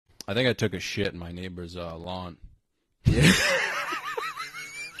I think I took a shit in my neighbor's lawn. Yeah.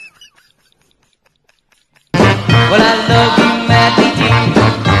 Well, I love you madly, dear,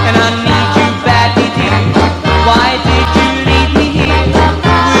 and I need you badly, dear. Why did you leave me here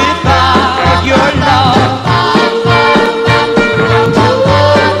without your love?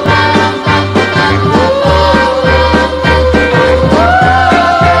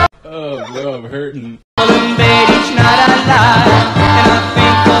 Oh, bro, I'm hurting. Well, in bed each night I lie, and I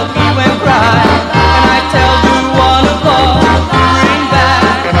think of you and cry, and I tell you one of us, bring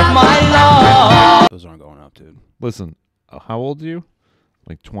back my love. Those aren't going up, dude. Listen, how old are you?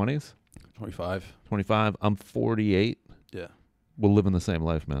 Like 20s? 25. 25. I'm 48. Yeah. We're living the same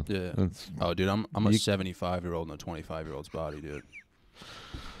life, man. Yeah. It's, Oh, dude, I'm a 75-year-old in a 25-year-old's body, dude.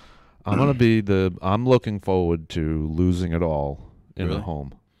 I'm looking forward to losing it all in Really? a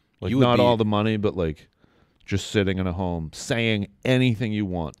home. Like, You would not be- all the money, but like just sitting in a home, saying anything you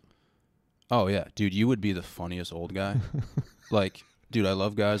want. Oh, yeah. Dude, you would be the funniest old guy. Like, dude, I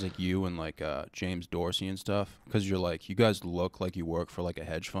love guys like you and like James Dorsey and stuff, because you're like, you guys look like you work for like a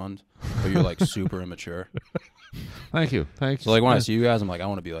hedge fund, but you're like super immature. Thank you. Thanks. So like when I see you guys, I'm like, I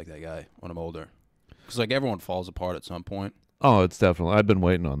want to be like that guy when I'm older, because like everyone falls apart at some point. Oh, it's definitely. I've been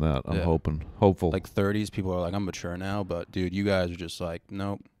waiting on that. I'm Yeah. hopeful. Like 30s, people are like, I'm mature now, but dude, you guys are just like,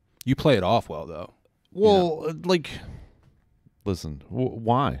 nope. You play it off well though. well, like, listen,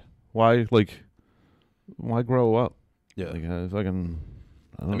 why? Why, like, why grow up? Yeah. Like, if I can,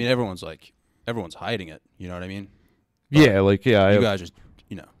 I don't I mean, everyone's hiding it. You know what I mean? yeah, like, yeah, You guys just,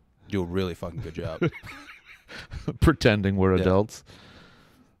 do a really fucking good job. pretending we're Yeah. adults.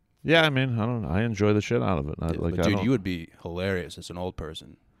 Yeah, I mean, I don't know. I enjoy the shit out of it. Yeah, Like, but I dude, don't, you would be hilarious as an old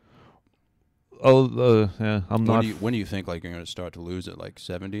person. yeah, I'm When not. do you think like you're gonna start to lose it? Like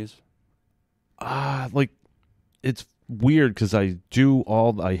 70s? Like, it's weird because I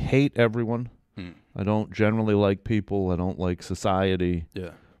hate everyone. Hmm. I don't generally like people. I don't like society.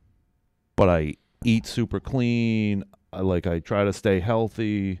 Yeah. But I eat super clean. I try to stay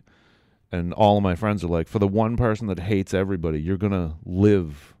healthy. And all of my friends are like, for the one person that hates everybody, you're going to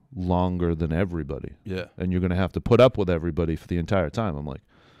live longer than everybody. Yeah. And you're going to have to put up with everybody for the entire time. I'm like,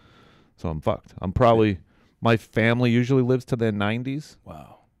 so I'm fucked. I'm probably, my family usually lives to their 90s,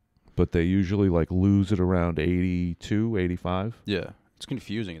 Wow. but they usually like lose it around 82, 85. Yeah. It's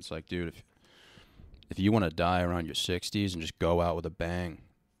confusing. It's like, dude, if you want to die around your 60s and just go out with a bang,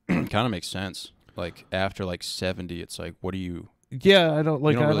 kind of makes sense. Like after like 70, it's like, what do you? Yeah, I don't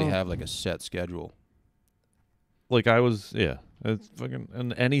like. You don't I really don't, have like a set schedule. Like I was, yeah. It's fucking,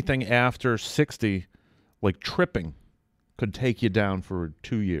 and anything after 60, like tripping, could take you down for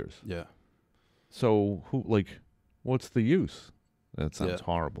 2 years. Yeah. So what's the use? That sounds Yeah.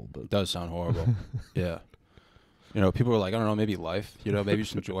 horrible, It but does sound horrible. Yeah. People are like, I don't know, maybe life. Maybe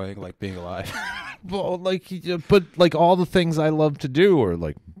just enjoying like being alive. well, but like all the things I love to do are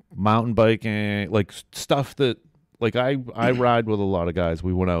like mountain biking, like stuff that like I ride with a lot of guys.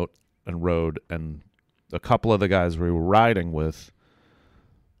 We went out and rode, and a couple of the guys we were riding with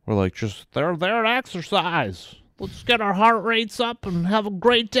were like, just they're there to exercise. Let's get our heart rates up and have a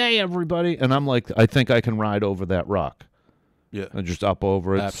great day, everybody. And I'm like, I think I can ride over that rock. Yeah. And just up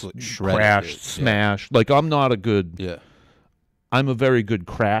over it, Absolutely shred it, crash, dude. smash. Like I'm not a good. Yeah. I'm a very good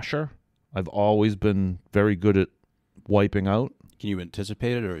crasher. I've always been very good at wiping out. Can you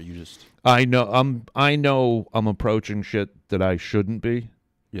anticipate it, or you just? I know I'm approaching shit that I shouldn't be.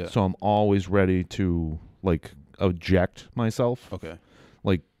 Yeah. So I'm always ready to like eject myself. Okay.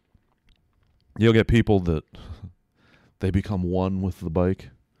 Like you'll get people that they become one with the bike.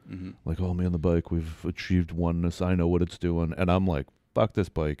 Mm-hmm. Like, oh man, the bike, we've achieved oneness. I know what it's doing. And I'm like, fuck this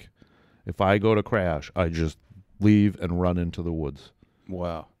bike. If I go to crash, I just leave and run into the woods.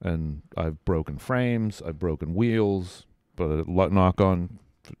 Wow. And I've broken frames, I've broken wheels, but knock on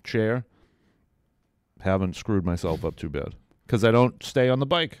chair, haven't screwed myself up too bad. Because I don't stay on the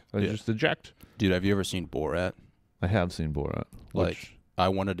bike. I just eject. Dude, have you ever seen Borat? I have seen Borat. Like, I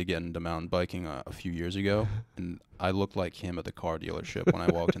wanted to get into mountain biking a few years ago, and I looked like him at the car dealership when I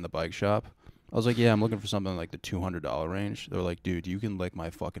walked in the bike shop. I was like, yeah, I'm looking for something like the $200 range. They were like, dude, you can lick my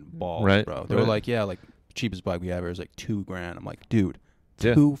fucking balls, Right, bro. They right. were like, yeah, like, cheapest bike we have here is like $2,000. I'm like, dude,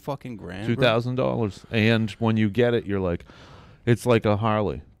 Yeah. $2 fucking grand, bro? $2,000. And when you get it, you're like, it's like a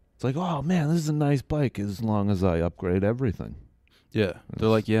Harley. It's like, oh man, this is a nice bike as long as I upgrade everything. Yeah. They're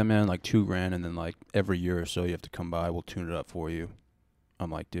like, yeah, man, like $2,000, and then like every year or so you have to come by, we'll tune it up for you.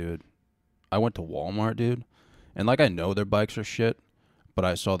 I'm like, dude, I went to Walmart, dude, and like I know their bikes are shit, but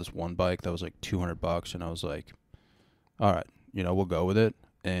I saw this one bike that was like $200, and I was like, all right, we'll go with it.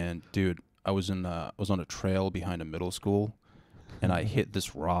 And dude, I was on a trail behind a middle school, and I hit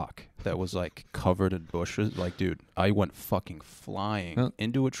this rock that was like covered in bushes. Like, dude, I went fucking flying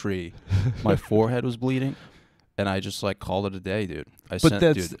into a tree. My forehead was bleeding, and I just like called it a day, dude.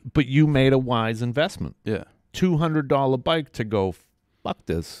 But you made a wise investment. Yeah. $200 bike to go fuck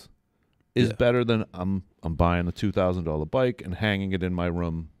this is Yeah. better than I'm buying a $2,000 bike and hanging it in my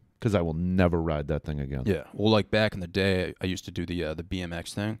room because I will never ride that thing again. Yeah. Well, like back in the day, I used to do the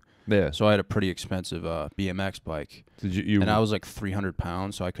BMX thing. Yeah. So I had a pretty expensive BMX bike. Did you and I was like 300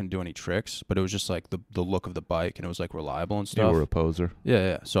 pounds, so I couldn't do any tricks. But it was just like the look of the bike, and it was like reliable and you stuff. were a poser.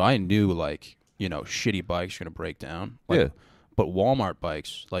 Yeah. So I knew like, you know, shitty bikes are gonna break down. Like, Yeah. But Walmart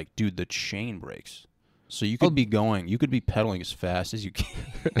bikes, like, dude, the chain breaks. So you could you could be pedaling as fast as you can.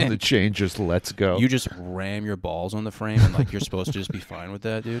 And the chain just lets go. You just ram your balls on the frame, and like you're supposed to just be fine with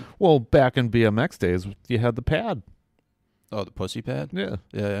that, dude. Well, back in BMX days, you had the pad. Oh, the pussy pad? Yeah.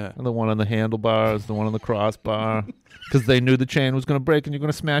 Yeah. And the one on the handlebars, the one on the crossbar, because they knew the chain was going to break and you're going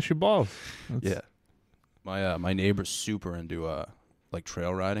to smash your balls. Yeah. My neighbor's super into like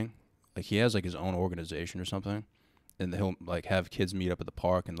trail riding. Like he has like his own organization or something, and he'll like have kids meet up at the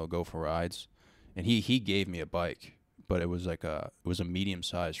park and they'll go for rides. And he gave me a bike, but it was like a medium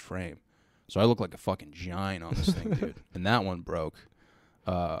sized frame, so I look like a fucking giant on this thing, dude. And that one broke.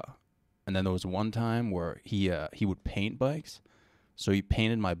 And then there was one time where he would paint bikes, so he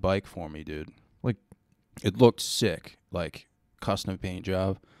painted my bike for me, dude. Like, it looked sick, like custom paint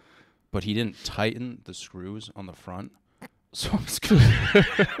job, but he didn't tighten the screws on the front. So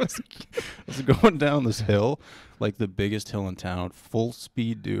I was going down this hill, like the biggest hill in town, full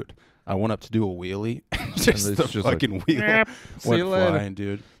speed, dude. I went up to do a wheelie, just the fucking like, wheel went flying,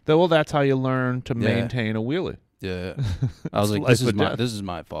 dude. Well, that's how you learn to maintain a wheelie. Yeah. I was like, life or death. this is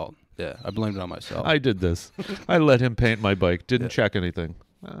my fault. Yeah, I blamed it on myself. I did this. I let him paint my bike. Didn't check anything.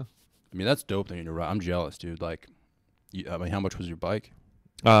 I mean, that's dope that you're right. I'm jealous, dude. Like, I mean, how much was your bike?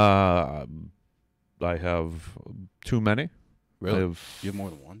 I have too many. Really? I have You have more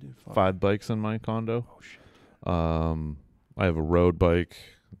than one, dude? Fuck. 5 bikes in my condo. Oh, shit. I have a road bike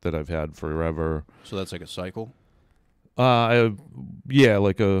that I've had forever. So that's like a cycle? I have,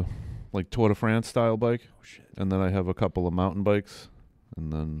 like a Tour de France style bike. Oh, shit. And then I have a couple of mountain bikes.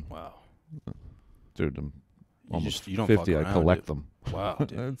 And then, Wow. dude, I'm almost you don't 50. fuck I around, collect dude. them. Wow,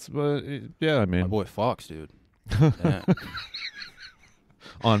 dude. I My mean, boy Fox, dude. Yeah.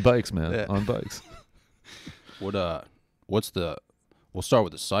 on bikes, man. Yeah. On bikes. We'll start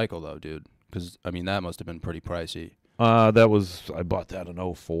with the cycle, though, dude. Because, I mean, that must have been pretty pricey. I bought that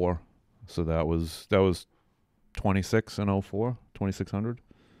in 04. So that was 26 in 04, 2600.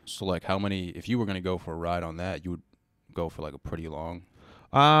 So, like, how many, if you were going to go for a ride on that, you would go for, like, a pretty long?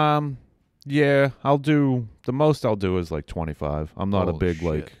 Yeah, the most I'll do is like 25. I'm not a Holy big, shit.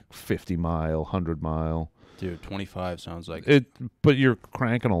 like, 50 mile, 100 mile. Dude, 25 sounds like... But you're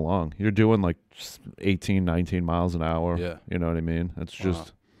cranking along. You're doing like 18, 19 miles an hour. Yeah. You know what I mean? It's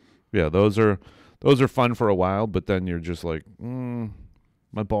just, those are fun for a while, but then you're just like,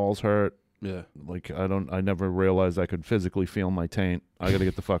 my balls hurt. Yeah. Like, I never realized I could physically feel my taint. I got to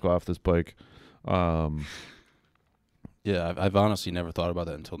get the fuck off this bike. Yeah, I've honestly never thought about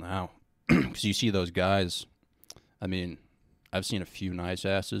that until now. Because you see those guys, I mean, I've seen a few nice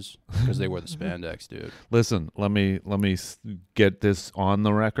asses because they wear the spandex, dude. Listen, let me get this on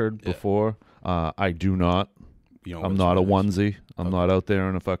the record before. I do not. I'm not a onesie. I'm not out there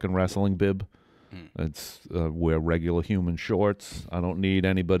in a fucking wrestling bib. It's wear regular human shorts. I don't need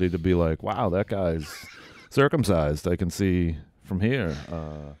anybody to be like, wow, that guy's circumcised. I can see from here.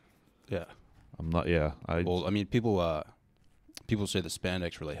 Yeah. I'm not. Yeah. Well, I mean, people say the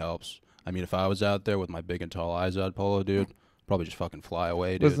spandex really helps. I mean, if I was out there with my big and tall Izod polo, dude, probably just fucking fly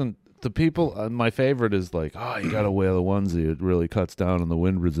away, dude. Listen, the people. My favorite is like, oh, you gotta wear the onesie. It really cuts down on the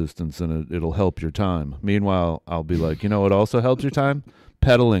wind resistance, and it'll help your time. Meanwhile, I'll be like, you know what also helps your time?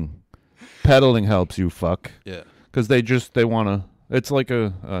 Pedaling. Pedaling helps you, fuck. Yeah. Because they want to. It's like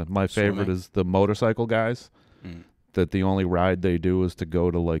my favorite Swimming. is the motorcycle guys. That the only ride they do is to go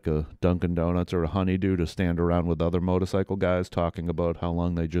to like a Dunkin' Donuts or a Honeydew to stand around with other motorcycle guys talking about how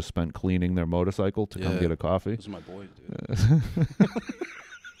long they just spent cleaning their motorcycle to come get a coffee. Those are my boys, dude.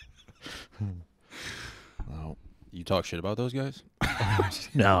 No. You talk shit about those guys?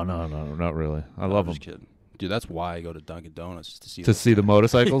 No, not really. I love them. Just kidding. Dude, that's why I go to Dunkin' Donuts, just to see To see the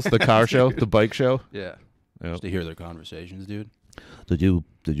motorcycles, the car show, the bike show. Yeah. Yep. Just to hear their conversations, dude. Did you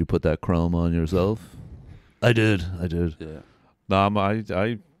put that chrome on yourself? I did. Yeah.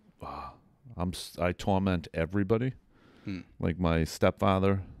 No, I torment everybody. Like my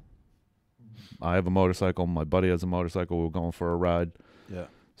stepfather. I have a motorcycle. My buddy has a motorcycle. We were going for a ride. Yeah.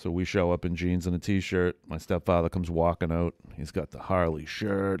 So we show up in jeans and a T-shirt. My stepfather comes walking out. He's got the Harley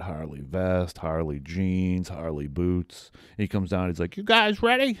shirt, Harley vest, Harley jeans, Harley boots. He comes down. He's like, "You guys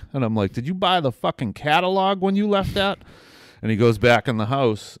ready?" And I'm like, "Did you buy the fucking catalog when you left that?" And he goes back in the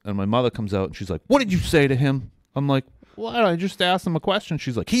house, and my mother comes out, and she's like, "What did you say to him?" I'm like, "What? I just asked him a question."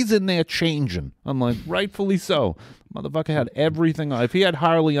 She's like, "He's in there changing." I'm like, "Rightfully so." Motherfucker had everything on. If he had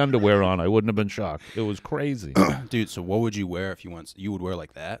Harley underwear on, I wouldn't have been shocked. It was crazy. Dude, so what would you wear if you went? You would wear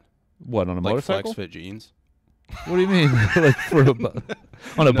like that? What, on a Like motorcycle? flex fit jeans? What do you mean? Like for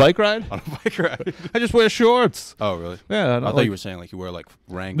on a bike ride? On a bike ride? I just wear shorts. Oh, really? Yeah, I thought you were saying like you wear like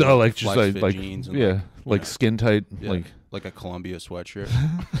Wrangler, no, like just flex fit like jeans, and yeah, like skin tight, yeah, like a Columbia sweatshirt.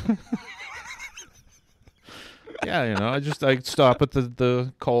 yeah, you know. I stop at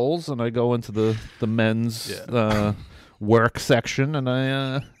the Kohl's and I go into the men's work section and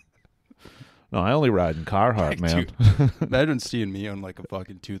I only ride in Carhartt, man. Dude, imagine seeing me on like a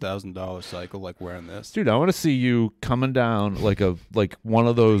fucking $2,000 cycle, like wearing this. Dude, I want to see you coming down like one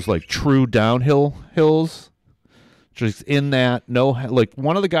of those like true downhill hills, just in that like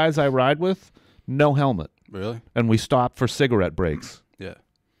one of the guys I ride with, no helmet, Really? and we stop for cigarette breaks. Yeah.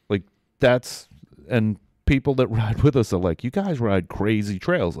 Like that's and people that ride with us are like, "You guys ride crazy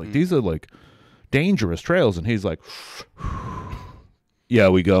trails. Like these are like dangerous trails," and he's like, "Yeah,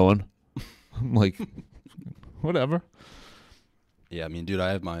 we going." I'm like, whatever. Yeah, I mean, dude, I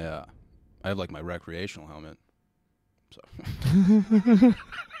have like my recreational helmet. So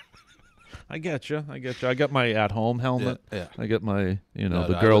I get you. I got my at-home helmet. Yeah. I get my, No,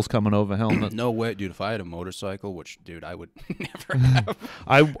 the I girls coming over helmet. No way, dude. If I had a motorcycle, which, dude, I would never have.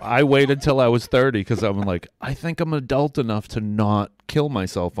 I waited till I was 30 because I'm like, I think I'm adult enough to not kill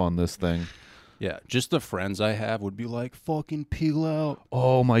myself on this thing. Yeah, just the friends I have would be like, fucking peel out.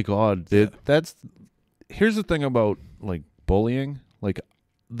 Oh my God. Here's the thing about like bullying. Like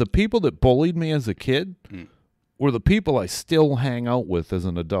the people that bullied me as a kid were the people I still hang out with as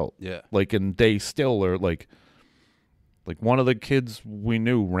an adult. Yeah. Like, and they still are like one of the kids we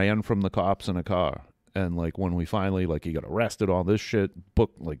knew ran from the cops in a car. And like when we finally, like he got arrested, all this shit,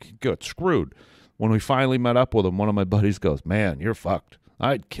 like he got screwed. When we finally met up with him, one of my buddies goes, "Man, you're fucked.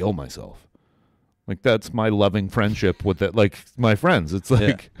 I'd kill myself." Like that's my loving friendship with that, like my friends. It's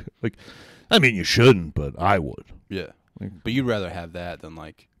like, like, I mean, you shouldn't, but I would. Yeah. But you'd rather have that than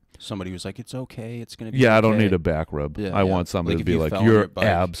like somebody who's like, it's okay, it's gonna be Yeah, okay. I don't need a back rub. Yeah, I want somebody Like to if be you like, fell on "You're your bike."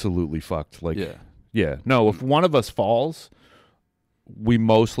 absolutely fucked." Like, Yeah. No, if one of us falls, we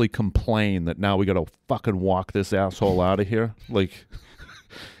mostly complain that now we got to fucking walk this asshole out of here. Like,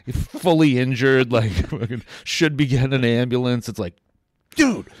 fully injured, like, should be getting an ambulance. It's like,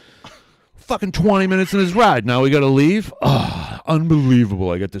 dude, fucking 20 minutes in his ride. Now we got to leave? Oh,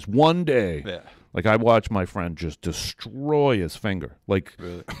 unbelievable. I got this one day. Yeah. Like, I watched my friend just destroy his finger. Like,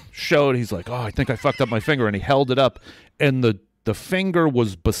 Really? showed, he's like, "Oh, I think I fucked up my finger." And he held it up, and the finger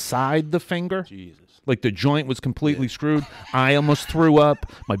was beside the finger. Jesus. Like, the joint was completely screwed. I almost threw up.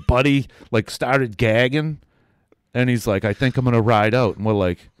 My buddy, like, started gagging. And he's like, "I think I'm going to ride out." And we're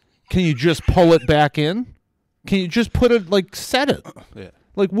like, "Can you just pull it back in? Can you just put it, like, set it? Yeah.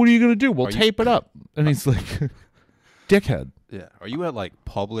 Like, what are you going to do? We'll Are you- tape it up." And he's like, "Dickhead." Yeah. Are you at like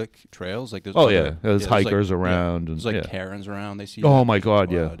public trails? Like there's Oh, other- yeah. There's hikers like, around. There's and, like yeah. Karens around. They see. Oh that. my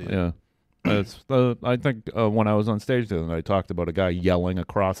God, Wow, yeah, dude. yeah. I think when I was on stage the other night, I talked about a guy yelling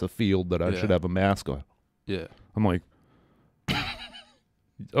across a field that I Yeah. should have a mask on. Yeah. I'm like,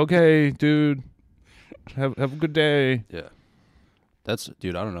 "Okay, dude, have a good day." Yeah. That's,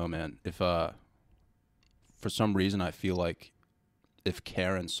 dude, I don't know, man. If for some reason I feel like if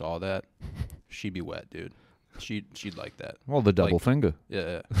Karen saw that, she'd be wet, dude. She'd like that. Well, the double Like- finger.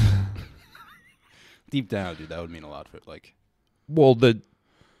 Yeah. Deep down, dude, that would mean a lot for it. Like, Well,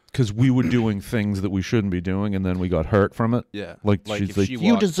 because we were doing things that we shouldn't be doing, and then we got hurt from it. yeah. Like, if she's like, she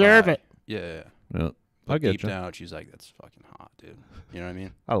 "You walked deserve by- it." Yeah. Yeah, But I get deep you. down, she's like, that's fucking hot, dude. You know what I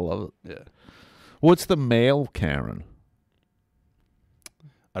mean? I love it. Yeah. What's the male Karen?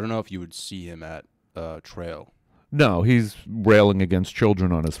 I don't know if you would see him at trail. No, he's railing against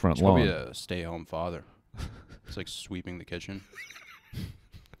children on his front He's probably lawn. a stay-home father. It's like sweeping the kitchen.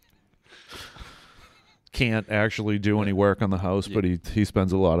 Can't actually do any work on the house, but he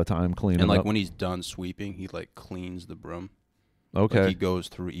spends a lot of time cleaning And like up. when he's done sweeping, he like cleans the broom. Okay, Like he goes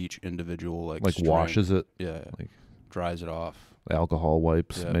through each individual like string. washes it, Yeah. like- dries it off. alcohol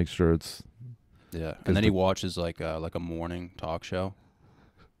wipes, Yeah. make sure it's. Yeah. 'Cause And then he the- watches like a morning talk show.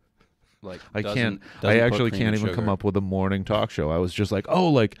 Like I doesn't I put actually cream can't and even sugar. come up with a morning talk show. I was just like, "Oh,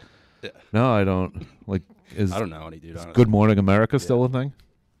 like, Yeah. no, I don't like." Is I don't know any dude. I don't Good Morning America still a thing?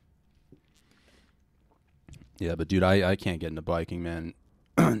 Yeah, but dude, I can't get into biking, man.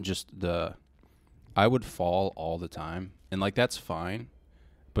 just I would fall all the time, and like that's fine,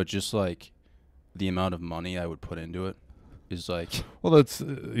 but just like the amount of money I would put into it is like Well, that's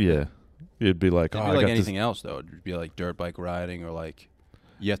yeah. You'd be like, it'd oh, be I like got anything else though. It'd be like dirt bike riding, or like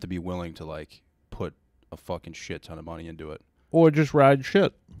you have to be willing to like put a fucking shit ton of money into it. or just ride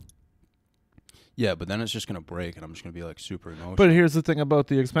shit. Yeah, but then it's just gonna break, and I'm just gonna be like super emotional. But here's the thing about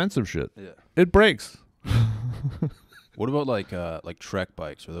the expensive shit. yeah. It breaks. What about like Trek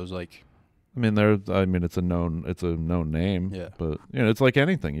bikes? Are those like I mean, it's a known name. Yeah. But it's like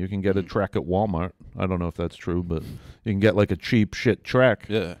anything. You can get a Trek at Walmart. I don't know if that's true, but you can get like a cheap shit Trek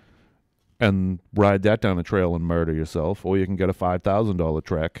yeah? and ride that down a trail and murder yourself, or you can get a $5,000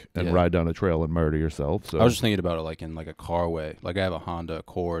 Trek and Yeah. ride down a trail and murder yourself. So I was just thinking about it like in like a car way. Like I have a Honda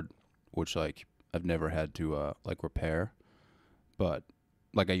Accord, which like I've never had to like repair, but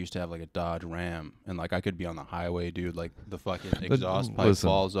like I used to have like a Dodge Ram, and like I could be on the highway, dude. Like the fucking exhaust pipe listen.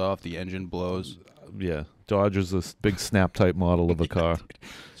 falls off, the engine blows. yeah, Dodge is this big snap type model of a car.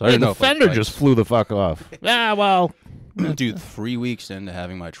 So I Hey, didn't know the if, like, fender bikes- just flew the fuck off. Yeah, well, Dude, 3 weeks into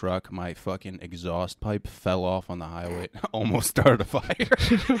having my truck, my fucking exhaust pipe fell off on the highway. Almost started a fire.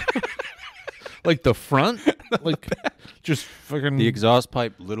 like the front, like just fucking. The exhaust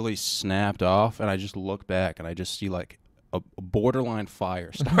pipe literally snapped off, and I just look back and I just see like a borderline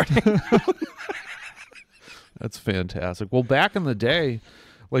fire starting. That's fantastic. Well, back in the day,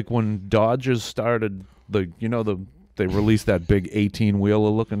 like when Dodges started, they released that big 18-wheeler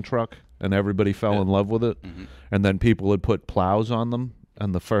looking truck, and everybody fell in love with it. Mhm. And then people would put plows on them,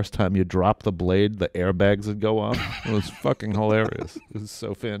 and the first time you drop the blade, the airbags would go off. It was fucking hilarious. It was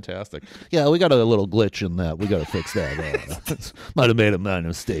so fantastic. Yeah, we got a little glitch in that. We got to fix that. Might have made a minor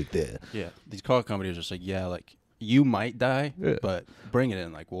mistake there. Yeah, these car companies are just like, yeah, like you might die, Yeah. but bring it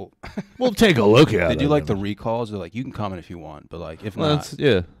in. Like, well, We'll take a look at they it. do like the recalls. They're like, you can come in if you want, but like if not, That's,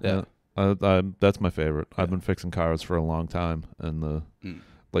 yeah. Yeah. That's my favorite. I've Yeah. been fixing cars for a long time, and Mm.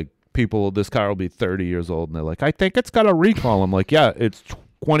 like people, this car will be 30 years old, and they're like, I think it's got a recall. I'm like, yeah, it's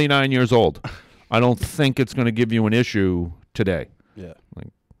 29 years old. I don't think it's going to give you an issue today. yeah,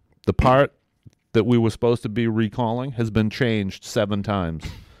 The part that we were supposed to be recalling has been changed 7 times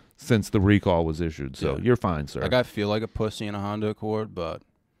since the recall was issued. So Yeah. you're fine, sir. like I feel like a pussy in a Honda Accord, but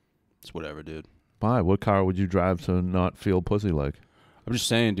it's whatever, dude. Why? What car would you drive to not feel pussy like? I'm just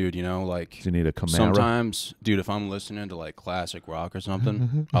saying, dude. You know, like Do you need a Camaro? sometimes, dude, if I'm listening to like classic rock or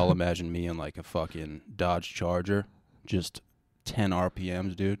something, I'll imagine me in like a fucking Dodge Charger, just 10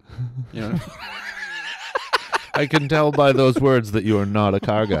 RPMs, dude. You know? I can tell by those words that you are not a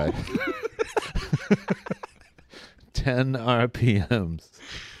car guy. 10 RPMs.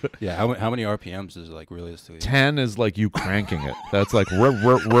 Yeah, how many RPMs is like realistically? 10 is like you cranking it. That's like rrr,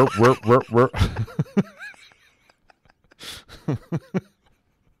 rrr, rrr, rrr, rrr.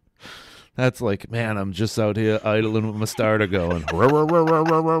 That's like, man, I'm just out here idling with my starter going. Rrr, rrr, rrr, rrr,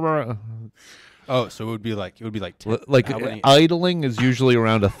 rrr, rrr. Oh, so it would be like 10. Like How many- idling is usually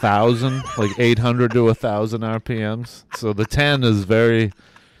around 1,000, like 800 to 1,000 RPMs. So the 10 is very,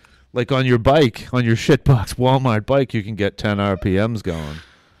 like on your bike, on your shitbox Walmart bike, you can get 10 RPMs going.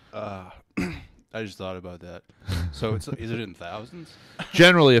 I just thought about that. So is it in thousands?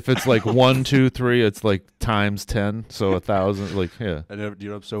 Generally, if it's like 1, 2, 3, it's like times 10. So 1,000, like, yeah. I never,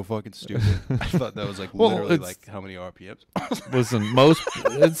 dude, I'm so fucking stupid. I thought that was like Well, literally it's- like how many RPMs? Listen,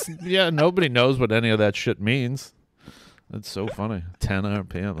 nobody knows what any of that shit means. It's so funny. 10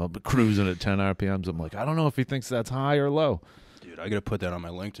 RPM. I'll be cruising at 10 RPMs. I'm like, I don't know if he thinks that's high or low. Dude, I gotta put that on my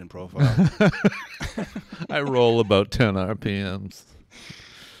LinkedIn profile. I roll about 10 RPMs.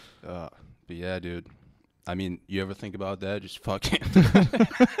 But yeah, dude. I mean, you ever think about that? Just fucking,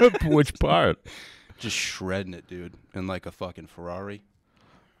 Which part? just shredding it, dude, in like a fucking Ferrari.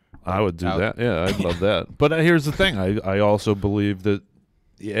 I would do Out. that. Yeah, I'd love that. But here's the thing. I also believe that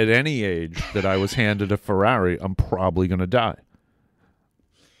at any age that I was handed a Ferrari, I'm probably going to die.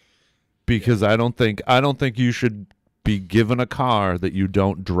 Because I don't think you should be given a car that you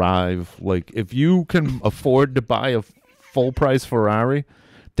don't drive. Like, if you can afford to buy a full price Ferrari,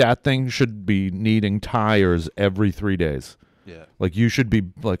 that thing should be needing tires every 3 days. Yeah, Like, you should be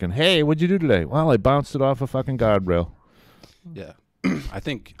like, hey, what'd you do today? Well, I bounced it off a fucking guardrail. yeah. I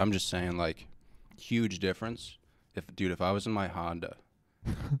think I'm just saying, like, huge difference. If I was in my Honda,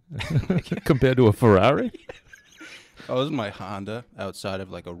 Compared to a Ferrari? if I was in my Honda outside of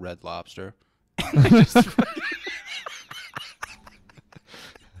like a Red Lobster,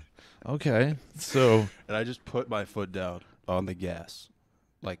 Okay. So and I just put my foot down on the gas,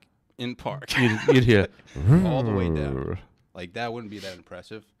 like in park, you'd hear all the way down. Like that wouldn't be that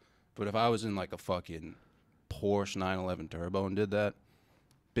impressive. But if I was in like a fucking Porsche 911 Turbo and did that,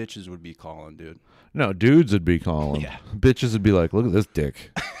 bitches would be calling, dude. No, dudes would be calling. Yeah. Bitches would be like, look at this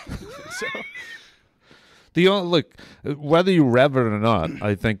dick. So, The only look, whether you rev it or not,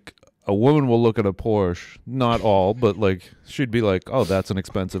 I think a woman will look at a Porsche. Not all, but like she'd be like, "Oh, that's an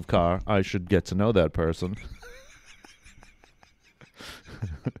expensive car. I should get to know that person."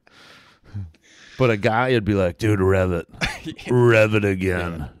 But a guy would be like, "Dude, rev it, rev it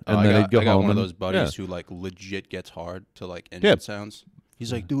again," and I then got, he'd go I got home. one of and- those buddies yeah. who like legit gets hard to like engine Yeah. sounds.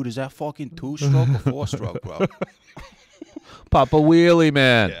 He's like, dude, is that fucking 2-stroke or 4-stroke, bro? Papa Wheelie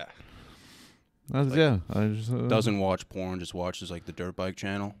Man. Yeah. Yeah, I just, Doesn't watch porn, just watches like the dirt bike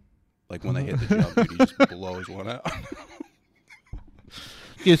channel. Like when they hit the jump, dude, he just blows one out.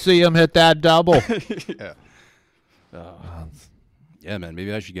 You see him hit that double. Yeah. Yeah, man.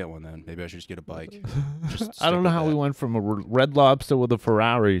 Maybe I should get one then. Maybe I should just get a bike. Just I don't know how we went from a Red Lobster with a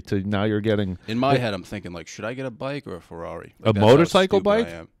Ferrari to now you're getting In my head, I'm thinking like, should I get a bike or a Ferrari? A Like, that's how motorcycle stupid bike?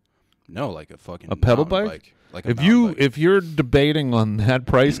 I am. No, like a fucking a pedal mountain bike. Like a If mountain you bike. if you're debating on that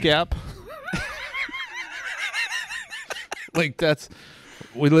price gap, like that's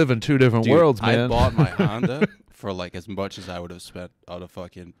we live in two different Dude, worlds, I man. bought my Honda for like as much as I would have spent out of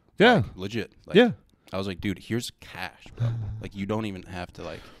fucking Yeah. like, legit. Like, Yeah. I was like, dude, here's cash, bro. Like you don't even have to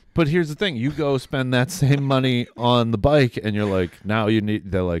like. But here's the thing: you go spend that same money on the bike, and you're like, now you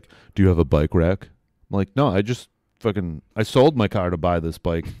need. They're like, do you have a bike rack? I'm like, no, I just I sold my car to buy this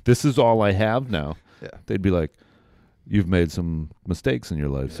bike. This is all I have now. Yeah. They'd be like, you've made some mistakes in your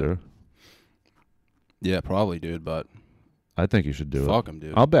life, sir. Yeah, probably, dude. But I think you should do fuck it. him,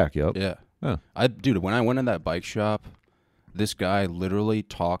 dude. I'll back you up. Yeah. Yeah. Dude, when I went in that bike shop, this guy literally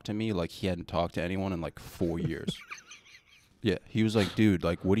talked to me like he hadn't talked to anyone in like 4 years. Yeah, he was like, dude,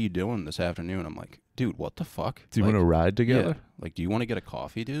 like, what are you doing this afternoon? I'm like, dude, what the fuck? Do you like, want to ride together? Yeah. Like, do you want to get a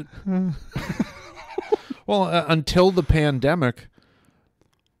coffee, dude? Well, until the pandemic,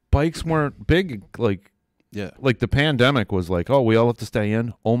 bikes weren't big. Like Yeah. the pandemic was like, oh, we all have to stay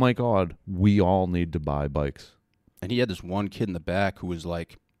in. Oh my God, we all need to buy bikes. And he had this one kid in the back who was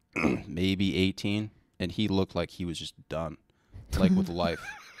like maybe 18, and he looked like he was just done, like with life.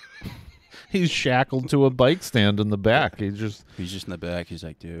 He's shackled to a bike stand in the back. He's just He's in the back. He's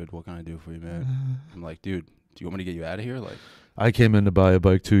like, dude, what can I do for you, man? I'm like, dude, do you want me to get you out of here? Like, I came in to buy a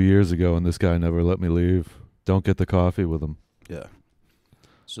bike 2 years ago, and this guy never let me leave. Don't get the coffee with him. yeah.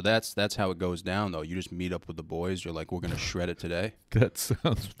 So that's how it goes down, though. You just meet up with the boys. You're like, we're gonna shred it today. That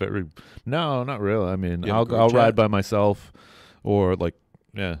sounds very. No, not really. I mean, You have a group I'll chat? ride by myself, or like,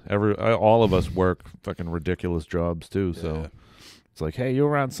 yeah. All of us work fucking ridiculous jobs too. So Yeah. it's like, hey, you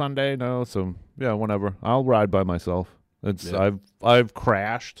around Sunday? No, so yeah, whenever. I'll ride by myself. It's Yeah. I've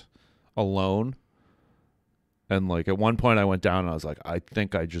crashed alone, and like at one point I went down and I was like, I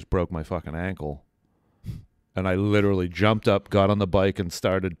think I just broke my fucking ankle. And I literally jumped up, got on the bike, and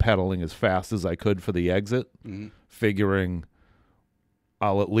started pedaling as fast as I could for the exit, figuring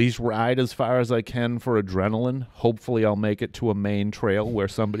I'll at least ride as far as I can for adrenaline. Hopefully I'll make it to a main trail where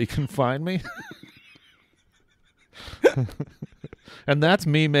somebody can find me. And that's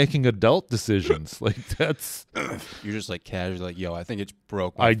me making adult decisions. Like that's You're just like casually like, yo, I think it's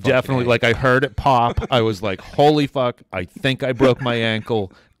broke. I definitely like I heard it pop. I was like, holy fuck, I think I broke my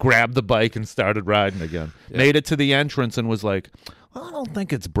ankle. Grabbed the bike and started riding again. Yeah. Made it to the entrance and was like, well, I don't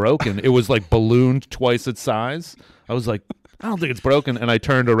think it's broken. It was like ballooned twice its size. I was like, I don't think it's broken. And I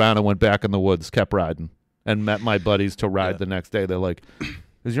turned around and went back in the woods, kept riding, and met my buddies to ride the next day. They're like,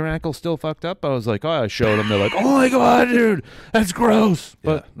 is your ankle still fucked up? I was like, oh, I showed them. They're like, oh my God, dude, that's gross.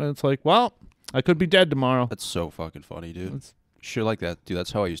 But it's like, well, I could be dead tomorrow. That's so fucking funny, dude. Shit like that, dude.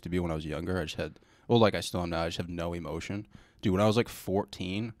 That's how I used to be when I was younger. I just had, well, like I still am now. I just have no emotion, dude. When I was like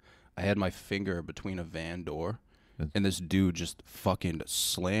 14, I had my finger between a van door, and this dude just fucking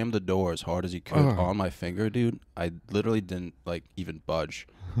slammed the door as hard as he could on my finger, dude. I literally didn't like even budge,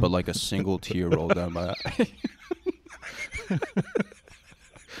 but like a single tear rolled down my eye.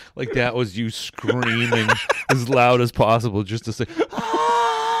 Like that was you screaming as loud as possible just to say,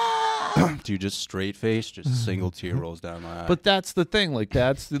 Dude, just straight face, just a single tear rolls down my eye. but that's the thing. Like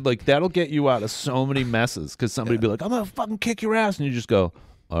that'll get you out of so many messes because somebody be like, I'm gonna fucking kick your ass, and you just go,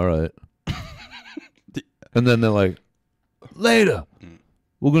 all right. And then they're like, later,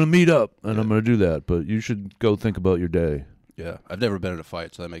 we're gonna meet up, and I'm gonna do that. But you should go think about your day. Yeah, I've never been in a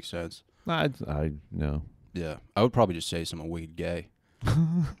fight, so that makes sense. I know. Yeah, I would probably just say something wicked gay.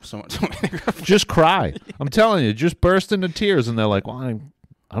 Someone Just cry. I'm telling you, just burst into tears, and they're like, well, I don't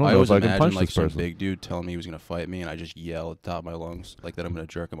know always if I can imagine punch like this some person. big dude telling me he was gonna fight me, and I just yell at the top of my lungs like that I'm gonna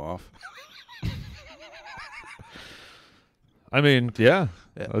jerk him off. I mean, yeah.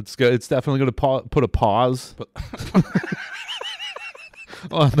 It's definitely going to put a pause.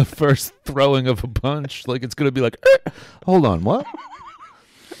 on the first throwing of a punch. Like it's gonna be like, hold on, what?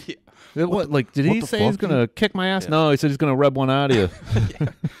 What? Like, did he the say fuck, he's gonna kick my ass? Yeah. No, he said he's gonna rub one out of you.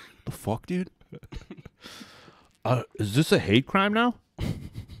 The fuck, dude? Is this a hate crime now?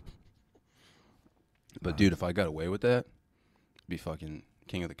 But dude, if I got away with that, I'd be fucking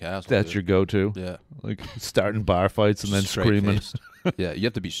king of the castle. That's dude. your go-to. Yeah. Like starting bar fights and then screaming. Straight-faced. Yeah, you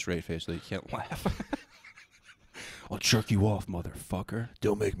have to be straight faced so you can't laugh. I'll jerk you off, motherfucker.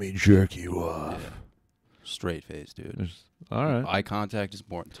 Don't make me jerk you off. Yeah. Straight face, dude. All right. Eye contact is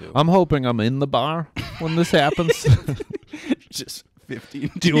important too. I'm hoping I'm in the bar when this happens. Just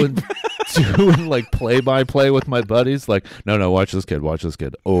 15 doing like play-by-play with my buddies. Like, no, watch this kid.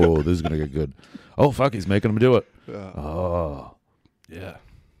 Oh, this is gonna get good. Oh, fuck, he's making him do it. Oh, yeah.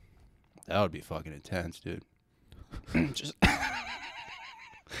 That would be fucking intense, dude. just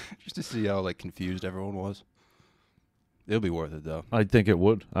to see how like confused everyone was. It'll be worth it though. I think it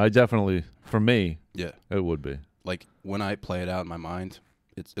would. I definitely, for me, Yeah. it would be. Like when I play it out in my mind,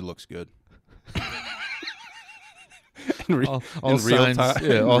 it looks good. All in real signs, time.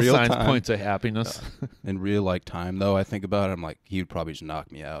 yeah, all real signs time. point to happiness. In real like time though, I think about it, I'm like, he would probably just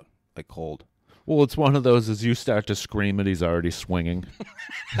knock me out like cold. Well, it's one of those as you start to scream it, he's already swinging.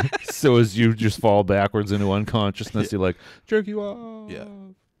 So as you just fall backwards into unconsciousness, you're like, jerk you off. Yeah.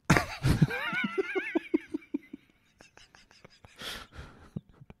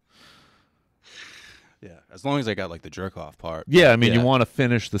 Yeah, as long as I got like the jerk off part. Yeah, I mean, you want to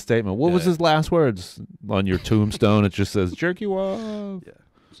finish the statement. What was Yeah. his last words on your tombstone? It just says, jerk you off. Yeah,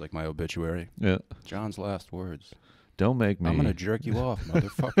 it's like my obituary. Yeah. John's last words. Don't make me. I'm gonna jerk you off,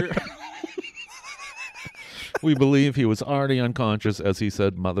 motherfucker. We believe he was already unconscious as he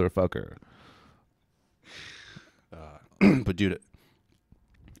said, motherfucker. But dude,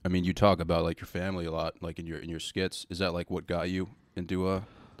 I mean, you talk about like your family a lot, like in your skits. Is that like what got you into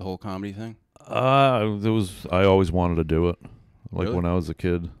the whole comedy thing? I always wanted to do it. Like Really? when I was a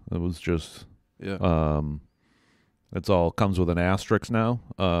kid, it was just, Yeah. it's all comes with an asterisk now.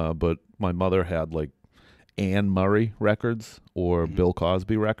 But my mother had like Anne Murray records or Mhm. Bill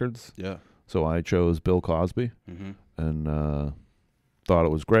Cosby records. Yeah. So I chose Bill Cosby Mm-hmm. and thought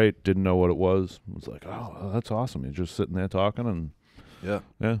it was great. Didn't know what it was. Was like, oh, that's awesome. You're just sitting there talking and Yeah.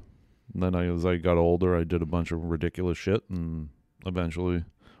 yeah. And then as I got older, I did a bunch of ridiculous shit, and eventually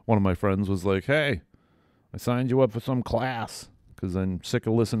one of my friends was like, hey, I signed you up for some class because I'm sick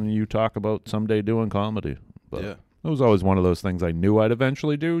of listening to you talk about someday doing comedy. But Yeah. it was always one of those things I knew I'd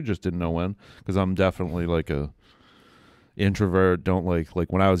eventually do, just didn't know when, because I'm definitely like a introvert. Don't like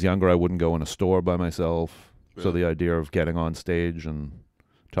when I was younger, I wouldn't go in a store by myself. So Really? the idea of getting on stage and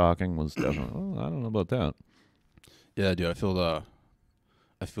talking was definitely, I don't know about that. Yeah, dude. I feel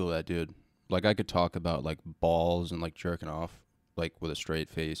that, dude. Like I could talk about like balls and like jerking off, like with a straight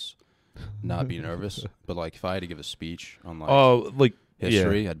face, not be nervous. But like if I had to give a speech on like Oh, like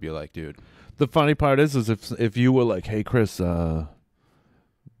history, yeah. I'd be like, dude. The funny part is if you were like, hey, Chris, go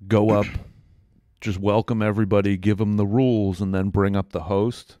up, just welcome everybody, give them the rules, and then bring up the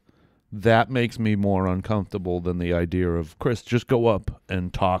host, that makes me more uncomfortable than the idea of, Chris, just go up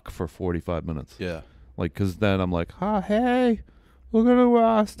and talk for 45 minutes. Yeah. Like, because then I'm like, hey, we're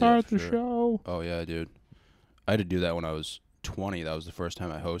going to start for the sure. show. Oh yeah, dude. I had to do that when I was 20. That was the first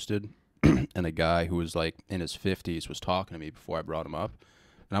time I hosted, and a guy who was like in his 50s was talking to me before I brought him up,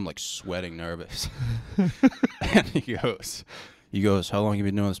 and I'm like sweating nervous. And he goes, how long you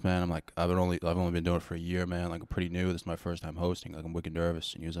been doing this, man? I'm like, I've only been doing it for a year, man. Like I'm pretty new. This is my first time hosting. Like I'm wicked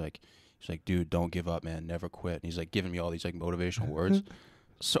nervous. And he's like, dude, don't give up, man. Never quit. And he's like giving me all these like motivational words.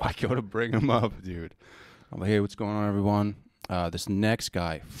 So I go to bring him up, dude. I'm like, hey, what's going on, everyone? This next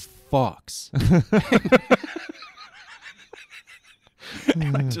guy fucks.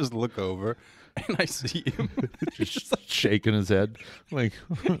 And I just look over and I see him Just shaking his head. Like,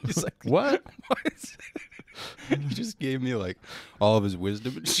 he's like, what? He just gave me like all of his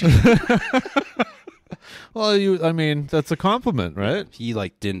wisdom and shit. Well, I mean, that's a compliment, right? He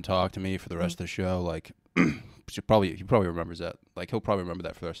like didn't talk to me for the rest of the show. Like he probably remembers that. Like he'll probably remember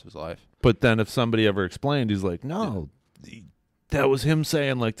that for the rest of his life. But then if somebody ever explained, he's like, no, that was him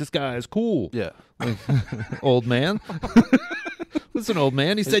saying, like, this guy is cool. Yeah. Like, old man. Listen, old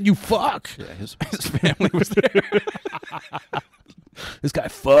man, he said you fuck. Yeah, his family was there. This guy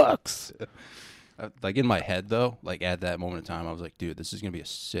fucks. Like in my head though, like at that moment in time, I was like, dude, this is gonna be a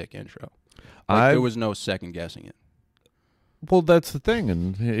sick intro. Like, there was no second guessing it. Well, that's the thing,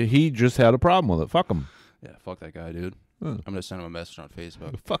 and he just had a problem with it. Fuck him. Yeah, fuck that guy, dude. Huh. I'm gonna send him a message on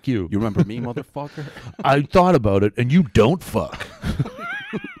Facebook. Fuck you. You remember me, motherfucker? I thought about it, and you don't fuck.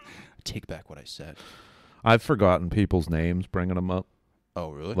 Take back what I said. I've forgotten people's names, bringing them up.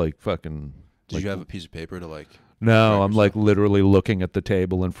 Oh, really? Like fucking. Did you have a piece of paper to like? No, write I'm like yourself? literally looking at the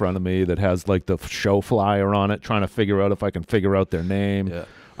table in front of me that has like the show flyer on it, trying to figure out if I can figure out their name. Yeah.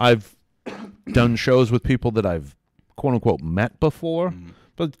 I've done shows with people that I've quote unquote met before, Mhm.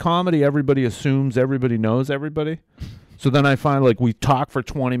 but comedy, everybody assumes everybody knows everybody. So then I find like we talk for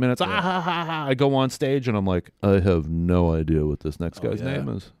 20 minutes. Yeah. Ah, ha, ha, ha. I go on stage and I'm like, I have no idea what this next Oh, guy's yeah. name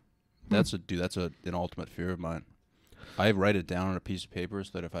is. That's an ultimate fear of mine. I write it down on a piece of paper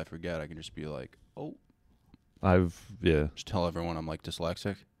so that if I forget, I can just be like, oh, just tell everyone I'm like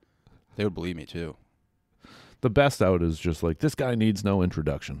dyslexic. They would believe me too. The best out is just like, this guy needs no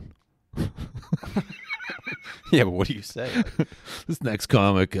introduction. Yeah, but what do you say? This next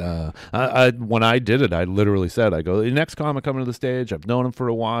comic, when I did it, I literally said, I go, the next comic coming to the stage, I've known him for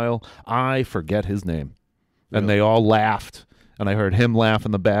a while. I forget his name. And Really? they all laughed. And I heard him laugh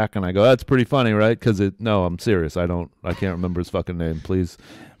in the back, and I go, "That's pretty funny, right?" Because no, I'm serious. I can't remember his fucking name. Please,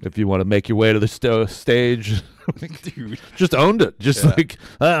 if you want to make your way to the stage, Dude. just owned it. Just Yeah.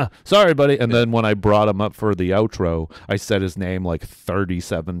 like, sorry, buddy. And then when I brought him up for the outro, I said his name like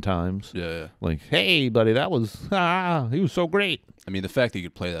 37 times. Yeah. Like, hey, buddy, he was so great. I mean, the fact that you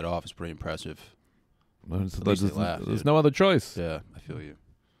could play that off is pretty impressive. There's, At least they there's- laugh, there's dude. no other choice. Yeah, I feel you.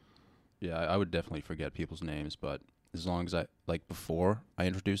 Yeah, I would definitely forget people's names, but as long as before I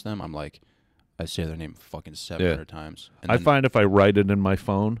introduce them, I'm like, I say their name fucking 700 times. And I then- find if I write it in my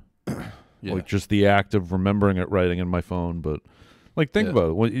phone, yeah. like just the act of remembering it, writing in my phone. But like, think Yeah. about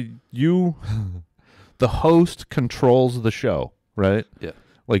it. When you, the host controls the show, right? Yeah.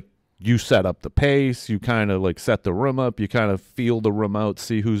 Like you set up the pace, you kind of like set the room up, you kind of feel the room out,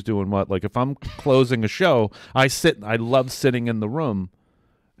 see who's doing what. Like if I'm closing a show, I love sitting in the room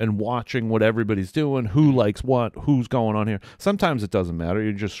and watching what everybody's doing, who likes what, who's going on here. Sometimes it doesn't matter.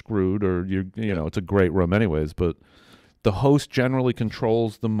 You're just screwed, or you know, it's a great room anyways. But the host generally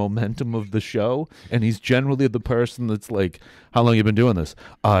controls the momentum of the show, and he's generally the person that's like, how long you been doing this?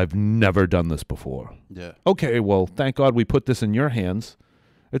 I've never done this before. Yeah. Okay, well, thank God we put this in your hands.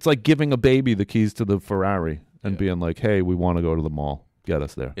 It's like giving a baby the keys to the Ferrari and Yeah. being like, hey, we want to go to the mall. Get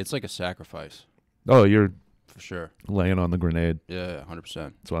us there. It's like a sacrifice, Oh, you're for sure. laying on the grenade. Yeah, 100%.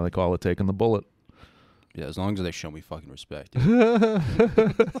 That's why they call it taking the bullet. Yeah, as long as they show me fucking respect. dude.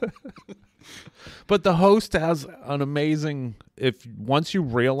 But the host has an amazing, once you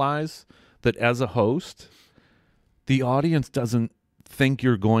realize that as a host, the audience doesn't think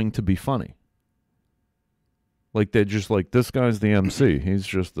you're going to be funny. Like they're just like, this guy's the MC. He's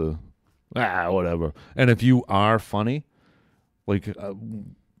just whatever. And if you are funny, like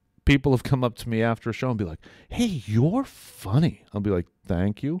people have come up to me after a show and be like, hey, you're funny. I'll be like,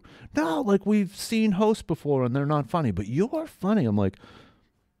 thank you. No, like we've seen hosts before and they're not funny, but you're funny. I'm like,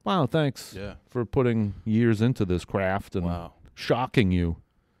 wow, thanks Yeah. for putting years into this craft and Wow. shocking you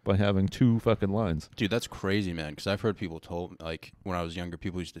by having 2 fucking lines. Dude, that's crazy, man. Because I've heard people like, when I was younger,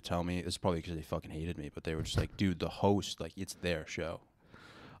 people used to tell me, it's probably because they fucking hated me, but they were just like, dude, the host, like, it's their show.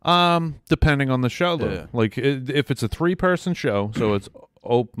 Depending on the show, though. Yeah. Like, if it's a 3-person show, so it's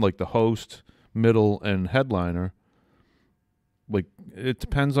like the host, middle, and headliner, like, it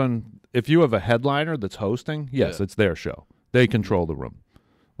depends on, if you have a headliner that's hosting, yes, Yeah. it's their show. They control the room.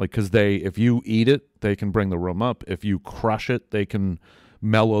 Like, because if you eat it, they can bring the room up. If you crush it, they can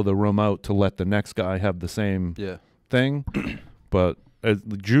mellow the room out to let the next guy have the same Yeah. thing. But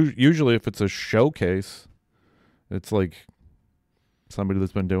usually if it's a showcase, it's like somebody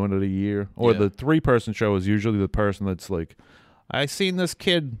that's been doing it a year. Or Yeah. the 3-person show is usually the person that's like, I seen this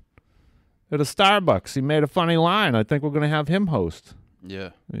kid at a Starbucks. He made a funny line. I think we're going to have him host. Yeah.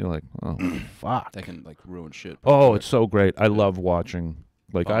 And you're like, oh, fuck. That can, like, ruin shit. Oh, it's so great. I love watching.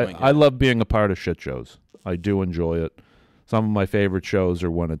 Like, Oh, my I God. love being a part of shit shows. I do enjoy it. Some of my favorite shows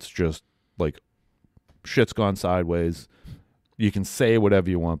are when it's just, like, shit's gone sideways. You can say whatever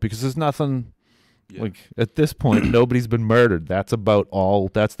you want because there's nothing, Yeah. like, at this point, nobody's been murdered. That's about all.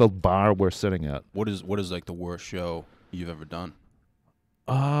 That's the bar we're sitting at. What is like the worst show you've ever done?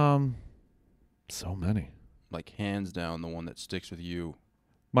 So many. Like, hands down, the one that sticks with you.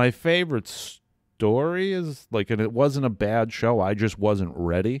 My favorite story is, like, and it wasn't a bad show. I just wasn't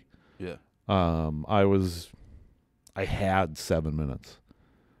ready. Yeah. I had 7 minutes.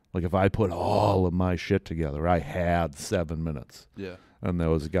 Like, if I put all of my shit together, I had 7 minutes. Yeah. And there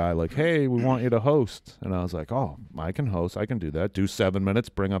was a guy like, hey, we want you to host. And I was like, oh, I can host. I can do that. Do 7 minutes,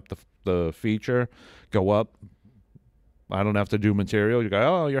 bring up the feature, go up. I don't have to do material. You go,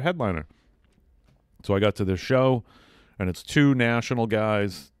 oh, you're headliner. So I got to this show, and it's 2 national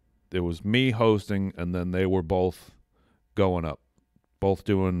guys. It was me hosting, and then they were both going up, both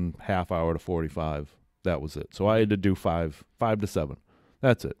doing half hour to 45. That was it. So I had to do 5 to 7.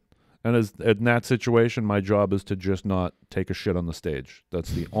 That's it. And in that situation, my job is to just not take a shit on the stage.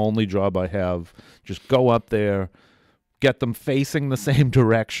 That's the only job I have. Just go up there, get them facing the same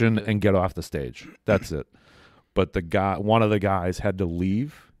direction, and get off the stage. That's it. But one of the guys had to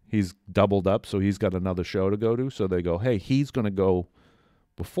leave. He's doubled up, so he's got another show to go to. So they go, hey, he's going to go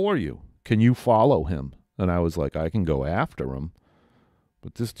before you. Can you follow him? And I was like, I can go after him.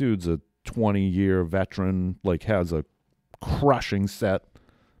 But this dude's a 20-year veteran, like has a crushing set.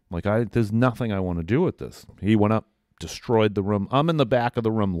 Like, there's nothing I want to do with this. He went up, destroyed the room. I'm in the back of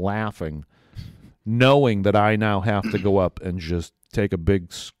the room laughing, knowing that I now have to go up and just take a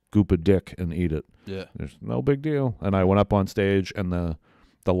big scoop of dick and eat it. Yeah. There's no big deal. And I went up on stage, and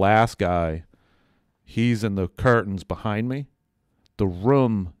the last guy, he's in the curtains behind me. The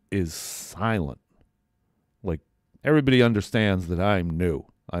room is silent. Like, everybody understands that I'm new.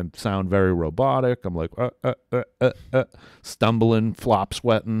 I sound very robotic. I'm like, stumbling, flop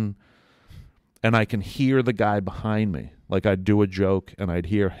sweating. And I can hear the guy behind me. Like, I'd do a joke, and I'd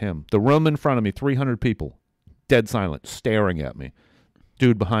hear him. The room in front of me, 300 people, dead silent, staring at me.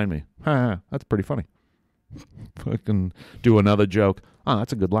 Dude behind me, that's pretty funny. Fucking do another joke. Oh,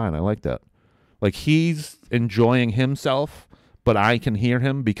 that's a good line. I like that. Like, he's enjoying himself, but I can hear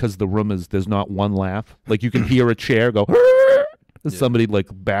him because the room there's not one laugh. Like, you can hear a chair go, somebody, like,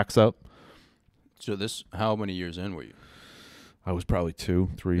 backs up. So how many years in were you? I was probably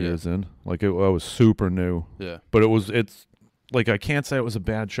 2-3 years in. Like, I was super new. Yeah. But it's, like, I can't say it was a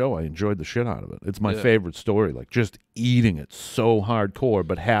bad show. I enjoyed the shit out of it. It's my favorite story. Like, just eating it so hardcore,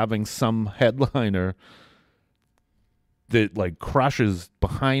 but having some headliner that, like, crushes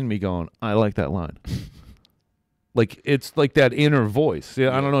behind me going, I like that line. Like, it's like that inner voice.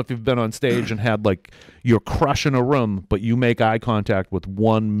 Yeah, I don't know if you've been on stage and had, like, you're crushing a room, but you make eye contact with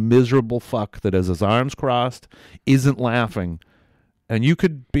one miserable fuck that has his arms crossed, isn't laughing, and you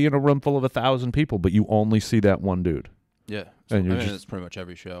could be in a room full of 1,000 people, but you only see that one dude. Yeah. So, And it's pretty much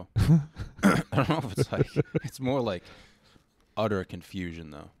every show. I don't know if it's like, it's more like utter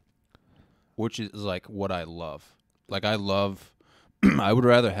confusion, though, which is, like, what I love. Like, I would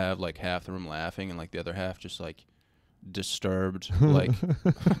rather have, like, half the room laughing and, like, the other half just, like, disturbed, like,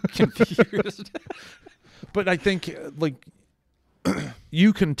 confused. But I think, like,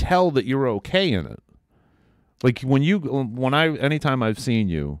 you can tell that you're okay in it. Like, anytime I've seen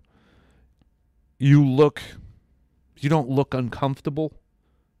you, you don't look uncomfortable.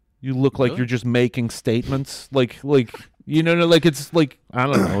 You look like you're just making statements. Like, you know, like, it's like, I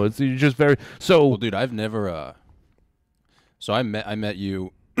don't know. You're just very, so. Well, dude, I've never, so I met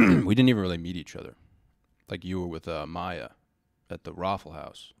you, we didn't even really meet each other. Like, you were with Maya at the Raffle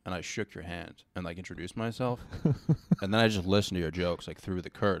House, and I shook your hand and, like, introduced myself, and then I just listened to your jokes, like, through the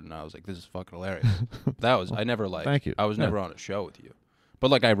curtain. I was like, this is fucking hilarious. I never, like, thank you. I was never on a show with you, but,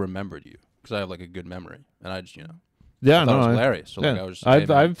 like, I remembered you because I have, like, a good memory, and I just, I thought it was hilarious. So, like, I was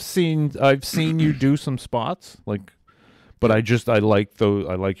just, I've seen you do some spots, like, but I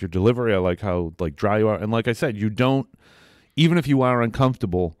like your delivery. I like how, like, dry you are, and like I said, you don't, even if you are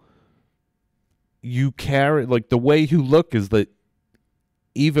uncomfortable, you carry, like, the way you look is that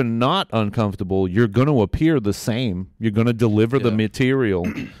even not uncomfortable, you're going to appear the same. You're going to deliver the material.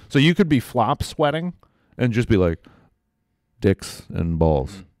 So you could be flop sweating and just be like, dicks and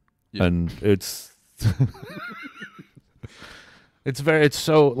balls. Yeah. And it's it's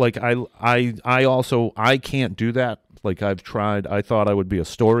so, like, I can't do that. Like, I've tried. I thought I would be a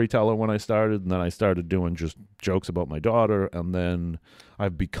storyteller when I started, and then I started doing just jokes about my daughter, and then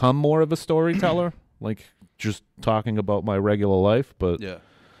I've become more of a storyteller, like, just talking about my regular life. But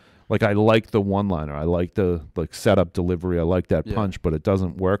like, I like the one-liner. I like the, like, setup delivery. I like that punch, but it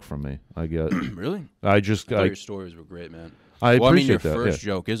doesn't work for me. I get really. I thought your stories were great, man. I appreciate your that. first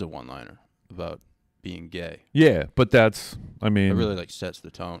joke is a one-liner about being gay. Yeah, but that's, I mean, it really, like, sets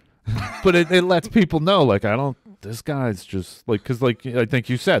the tone. But it lets people know, like, this guy's just, like, because, like, I think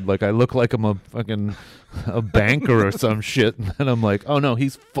you said, like, I look like I'm a fucking a banker or some shit, and then I'm like, oh, no,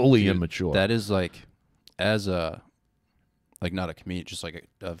 he's fully immature. That is, like, as a, like, not a comedian, just, like,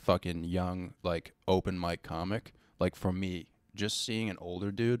 a fucking young, like, open mic comic, like, for me, just seeing an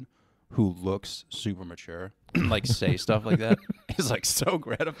older dude who looks super mature and, like, say stuff like that is, like, so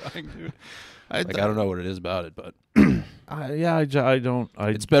gratifying, dude. I don't know what it is about it, but I don't.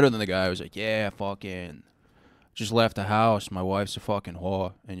 It's better than the guy who's like, yeah, fucking just left the house. My wife's a fucking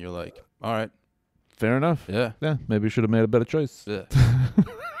whore, and you're like, all right, fair enough. Yeah, maybe you should have made a better choice. Yeah.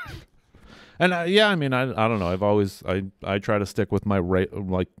 And I mean, I don't know. I've always I try to stick with my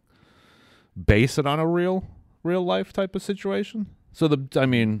like, base it on a real life type of situation. So I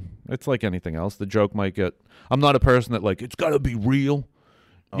mean, it's like anything else. The joke might get. I'm not a person that, like, it's got to be real.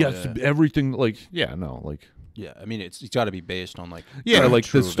 Oh, yes, yeah. everything like like Yeah, I mean it's got to be based on like like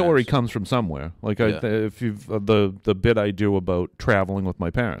true the story events. comes from somewhere. Like Yeah. if you've the bit I do about traveling with my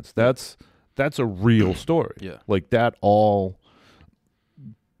parents, that's a real story. Yeah. Like that all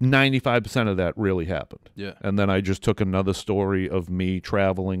 95% of that really happened. Yeah. And then I just took another story of me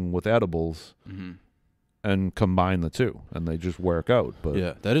traveling with edibles Mm-hmm. and combined the two, and they just work out. But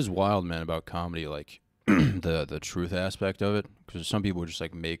Yeah, that is wild, man, about comedy, like the truth aspect of it. Because some people just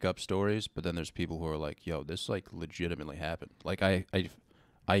like make up stories, but then there's people who are like, "Yo, this like legitimately happened." Like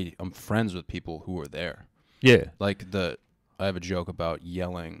I'm friends with people who were there. yeah. Like I have a joke about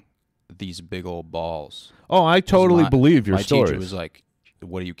yelling these big old balls. Oh, I totally My- believe your My stories. teacher was like,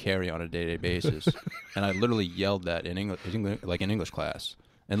 "What do you carry on a day-to-day basis?" And I literally yelled that in English, like in English class,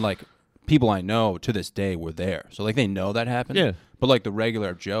 and like people I know to this day were there, so like they know that happened. Yeah. But like the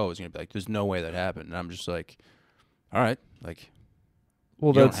regular Joe is gonna be like, "There's no way that happened," and I'm just like, "All right, like Well,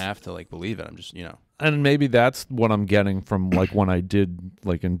 you don't that's have to like believe it." I'm just and maybe that's what I'm getting from like when I did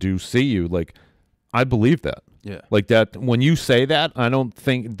like and do see you. Like I believe that. yeah, Like that when you say that, I don't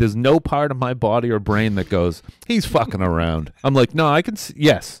think there's no part of my body or brain that goes, he's fucking around. I'm like, no, I can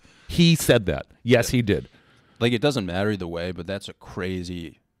yes, he said that. Yes, he did. like it doesn't matter either way, but that's a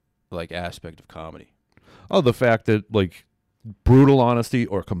crazy like aspect of comedy. Oh, the fact that like brutal honesty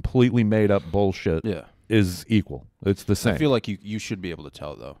or completely made up bullshit Yeah. is equal. It's the same. I feel like you should be able to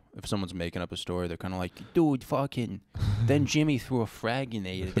tell though. If someone's making up a story, they're kind of like, "Dude, fucking." Then Jimmy threw a frag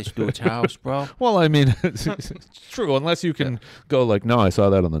grenade at this dude's house, bro. well, I mean, it's true. Unless you can go like, no, I saw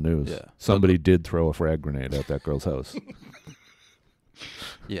that on the news. Yeah. Somebody did throw a frag grenade at that girl's house.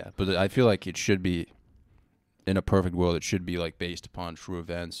 Yeah, but I feel like it should be, in a perfect world, it should be like based upon true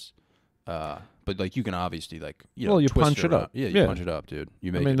events. But like you can obviously like Well, you twist punch it around. up. Yeah, you Yeah. punch it up, dude.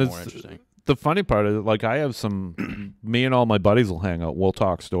 You make mean, it more it's- interesting. The funny part is, like, I have some. Me and all my buddies will hang out. We'll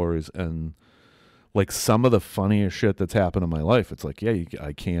talk stories, and like some of the funniest shit that's happened in my life. It's like, yeah,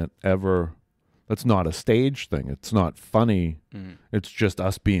 I can't ever. That's not a stage thing. It's not funny. Mhm. It's just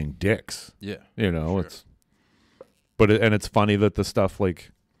us being dicks. Yeah, You know, sure. it's. But and it's funny that the stuff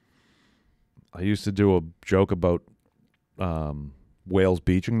like. I used to do a joke about whales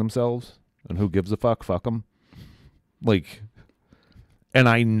beaching themselves, and who gives a fuck? Fuck them. Like, and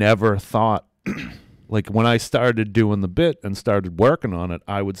I never thought, like when I started doing the bit and started working on it,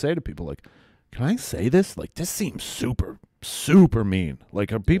 I would say to people like, "Can I say this? Like, this seems super, super mean.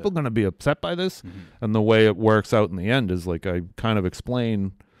 Like, are people going to be upset by this?" Mhm. And the way it works out in the end is like I kind of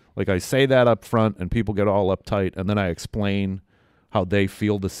explain, like I say that up front, and people get all uptight, and then I explain how they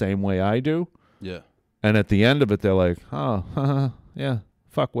feel the same way I do. Yeah, And at the end of it, they're like, "Oh, yeah,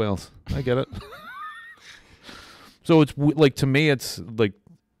 fuck whales. I get it." So it's like, to me, it's like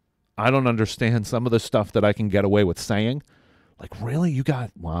I don't understand some of the stuff that I can get away with saying. Like, really, you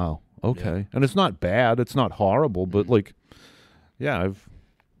got wow, okay, Yeah. and it's not bad, it's not horrible, but like, yeah, I've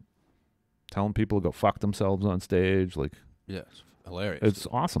telling people to go fuck themselves on stage. Like, yeah, it's hilarious. it's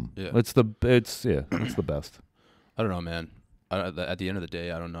awesome. Yeah. It's the it's the best. I don't know, man. At the end of the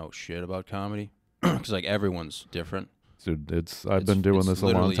day, I don't know shit about comedy because like everyone's different. Dude, I've been doing it's this a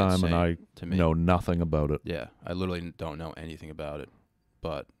long literally time, and I insane to me. know nothing about it. Yeah, I literally don't know anything about it,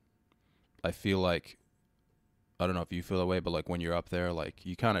 but I feel like I don't know if you feel that way, but like when you're up there, like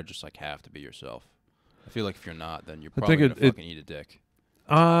you kind of just like have to be yourself. I feel like if you're not, then you're I probably think gonna fucking eat a dick.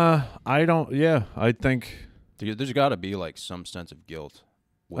 I don't. Yeah, I think. There's got to be like some sense of guilt.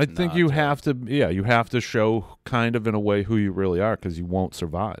 I think you have to. Yeah, you have to show kind of in a way who you really are, because you won't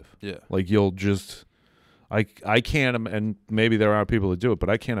survive. Yeah, Like you'll just. I can't, and maybe there are people that do it, but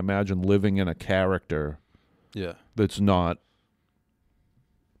I can't imagine living in a character yeah, that's not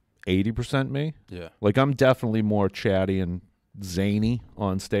 80% me. yeah. Like I'm definitely more chatty and zany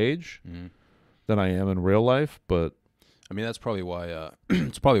on stage hmm than I am in real life, but I mean, that's probably why.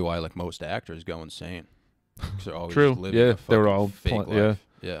 It's probably why like most actors go insane. 'Cause they're always True. just living Yeah, a they're fucking all fake life. yeah.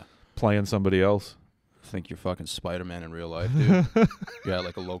 Yeah. playing somebody else. Think you're fucking Spider-Man in real life, dude. You're at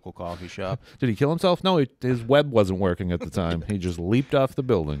like a local coffee shop. Did he kill himself? No, his web wasn't working at the time. He just leaped off the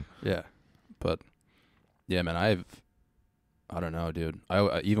building. Yeah, but yeah, man, I don't know, dude.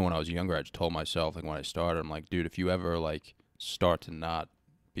 I even when I was younger, I just told myself like when I started, I'm like, dude, if you ever like start to not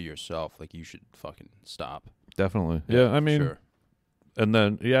be yourself, like you should fucking stop. Definitely. Yeah, I mean, sure. and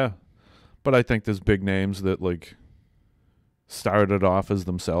then yeah, but I think there's big names that like started off as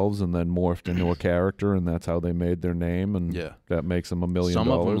themselves and then morphed into a character, and that's how they made their name, and Yeah. that makes them $1 million. Some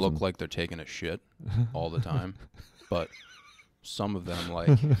of them look and- like they're taking a shit all the time, but some of them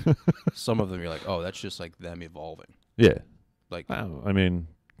you're like, oh, that's just like them evolving. yeah. Like, Wow, I mean,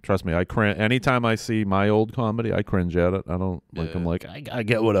 Trust me, I cringe. Anytime I see my old comedy, I cringe at it. I don't like. Yeah. I'm like, I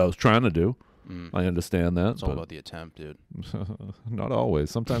get what I was trying to do. I understand that. It's all about the attempt, dude. Not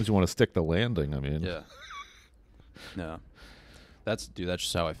always. Sometimes you want to stick the landing. I mean, Yeah. No. That's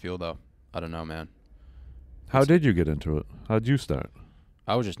just how I feel, though. I don't know, man. How did you get into it? How'd you start?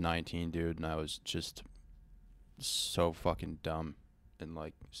 I was just 19, dude, and I was just so fucking dumb and,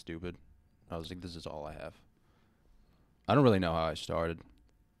 like, stupid. I was like, this is all I have. I don't really know how I started.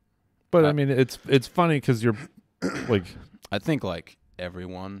 But, I mean, it's funny because you're, like... I think, like,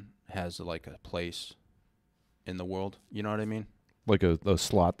 everyone has, like, a place in the world. You know what I mean? Like a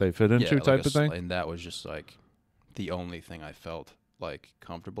slot they fit into like type of thing? And that was just, like, the only thing I felt, like,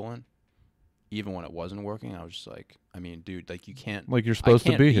 comfortable in. Even when it wasn't working, I was just like, I mean, dude, like, you can't... Like, you're supposed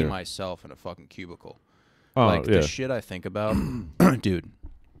to be here. I can't be myself in a fucking cubicle. Oh, like, yeah. the shit I think about... dude.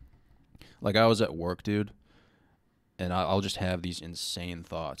 Like, I was at work, dude, and I'll just have these insane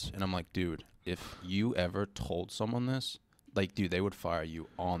thoughts. And I'm like, dude, if you ever told someone this, like, dude, they would fire you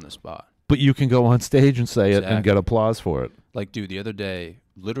on the spot. But you can go on stage and say it and get applause for it. Like, dude, the other day,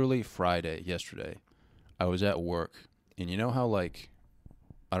 literally Friday, yesterday, I was at work, and you know how, like,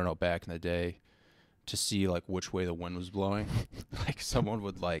 I don't know, back in the day, to see, like, which way the wind was blowing, like, someone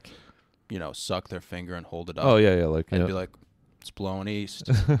would, like, you know, suck their finger and hold it up. Oh, yeah, like... And be like, it's blowing east.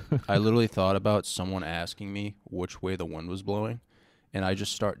 I literally thought about someone asking me which way the wind was blowing, and I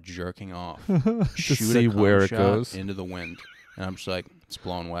just start jerking off. to shoot see a cum where it shot goes. into the wind. And I'm just like, it's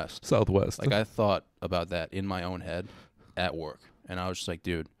blowing west. Southwest. Like, I thought about that in my own head at work. And I was just like,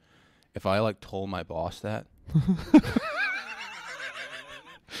 dude, if I, like, told my boss that,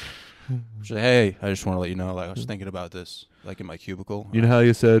 she's like, hey, I just want to let you know, like, I was thinking about this, like, in my cubicle. You know how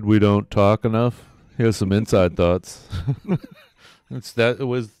you said we don't talk enough? Here's some inside thoughts.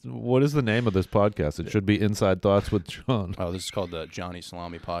 What is the name of this podcast? It should be Inside Thoughts with John. Oh, this is called the Johnny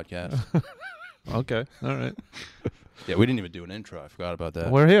Salami Podcast. Okay, all right. Yeah, we didn't even do an intro. I forgot about that.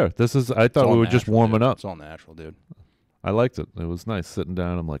 We're here. I thought we were just warming dude. up. It's all natural, dude. I liked it. It was nice sitting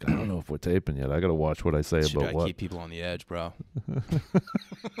down. I'm like, I don't know if we're taping yet. I got to watch what I say Dude, about I what. keep people on the edge, bro.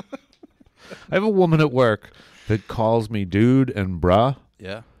 I have a woman at work that calls me dude and bruh.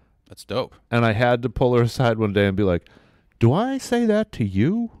 Yeah, that's dope. And I had to pull her aside one day and be like, do I say that to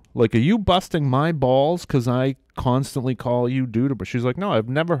you? Like, are you busting my balls because I constantly call you dude? But she's like, no, I've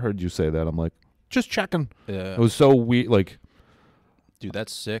never heard you say that. I'm like, just checking. Yeah. It was so weird. Like, dude,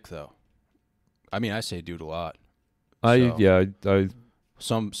 that's sick, though. I mean, I say dude a lot. I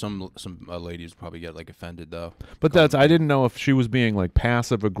Some ladies probably get, like, offended, though. But I didn't know if she was being, like,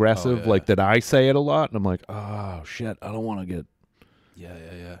 passive aggressive, like that I say it a lot. And I'm like, oh, shit, I don't want to get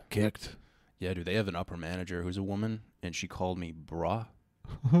kicked. Yeah, dude, they have an upper manager who's a woman, and she called me brah,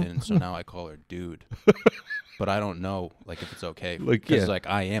 and so now I call her dude. But I don't know, like, if it's okay. Like, because, like,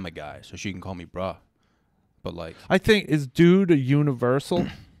 I am a guy, so she can call me brah. But, like... I think, is dude a universal?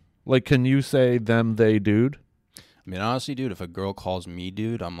 Like, can you say them, they, dude? I mean, honestly, dude, if a girl calls me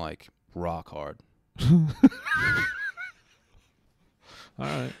dude, I'm, like, rock hard. All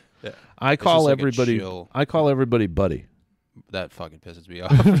right. Yeah. I call like everybody buddy. That fucking pisses me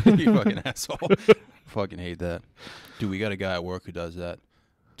off. You fucking asshole. Fucking hate that. Dude, we got a guy at work who does that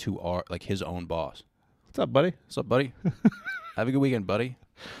to his own boss. What's up, buddy? What's up, buddy? Have a good weekend, buddy.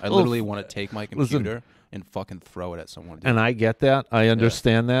 I literally want to take my computer and fucking throw it at someone. Dude. And I get that. I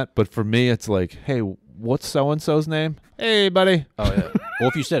understand that. But for me, it's like, hey, what's so-and-so's name? Hey, buddy. Oh, yeah. Well,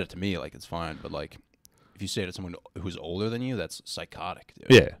 if you said it to me, like, it's fine. But, like, if you say it to someone who's older than you, that's psychotic,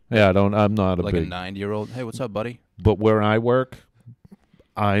 dude. Yeah. I'm not a like big... a 90-year-old. Hey, what's up, buddy? But where I work,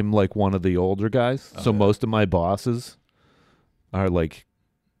 I'm like one of the older guys. So most of my bosses are like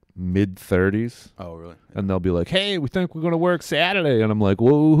mid-30s. Oh, really? Yeah. And they'll be like, hey, we think we're going to work Saturday. And I'm like,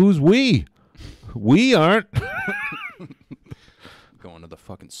 well, who's we? We aren't. Going to the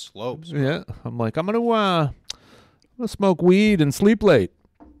fucking slopes. Yeah. I'm like, I'm going to smoke weed and sleep late.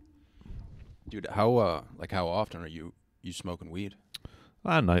 Dude, how often are you smoking weed?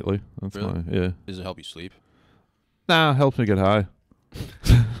 Nightly. That's Really? fine. Yeah. Does it help you sleep? Nah, helps me get high.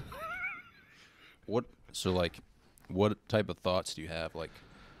 What type of thoughts do you have, like,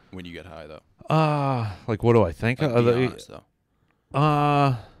 when you get high, though? Like, what do I think? Like, be honest,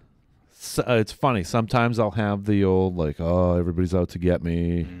 though. It's funny. Sometimes I'll have the old, like, oh, everybody's out to get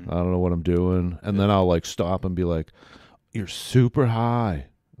me. I don't know what I'm doing. And then I'll, like, stop and be like, you're super high.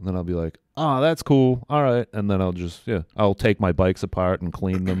 And then I'll be like, oh, that's cool. All right. And then I'll take my bikes apart and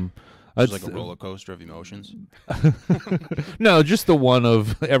clean them. It's like a roller coaster of emotions. No, just the one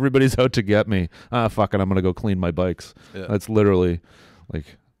of everybody's out to get me. Fuck it, I'm gonna go clean my bikes. Yeah. That's literally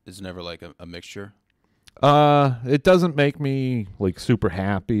like. It's never like a mixture. It doesn't make me like super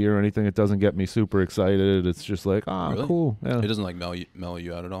happy or anything. It doesn't get me super excited. It's just like, oh, Really? cool. Yeah. It doesn't like mellow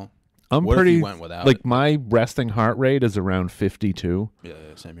you out at all. I'm What if pretty you went without like it? my resting heart rate is around 52. Yeah,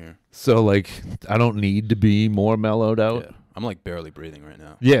 same here. So like I don't need to be more mellowed out. Yeah, I'm like barely breathing right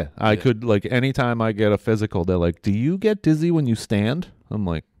now. Yeah, I Yeah. could like anytime I get a physical, they're like, "Do you get dizzy when you stand?" I'm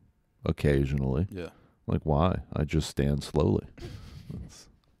like, "Occasionally." Yeah, Like, why? I just stand slowly. That's-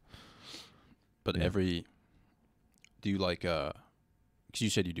 but Yeah. do you like? Because you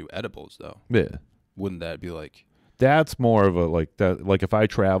said you do edibles though. yeah. Wouldn't that be like? That's more of a like that. Like if I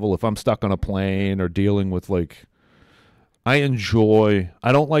travel, if I'm stuck on a plane or dealing with like, I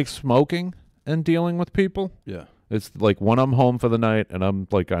don't like smoking and dealing with people. Yeah, It's like when I'm home for the night and I'm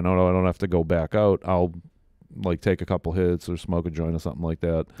like, I know I don't have to go back out. I'll like take a couple hits or smoke a joint or something like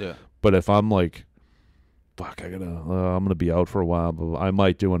that. yeah, But if I'm like, fuck, I'm gonna be out for a while, but I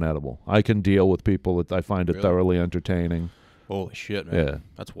might do an edible. I can deal with people that I find it Really? thoroughly entertaining. Holy shit, man. Yeah,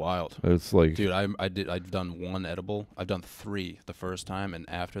 That's wild. it's like, Dude, I've done one edible. I've done 3 the first time, and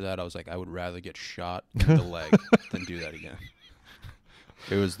after that, I was like, I would rather get shot in the leg than do that again.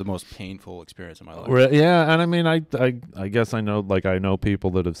 It was the most painful experience of my life. yeah, and I mean, I guess I know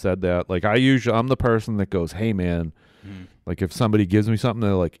people that have said that. Like I'm the person that goes, hey man, Mhm. like if somebody gives me something,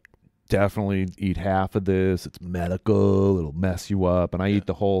 they're like, definitely eat half of this. It's medical. It'll mess you up. And I eat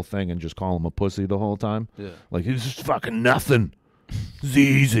the whole thing and just call them a pussy the whole time. Yeah. Like, it's just fucking nothing. It's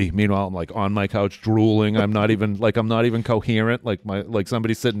easy. Meanwhile, I'm like on my couch drooling. I'm not even coherent. Like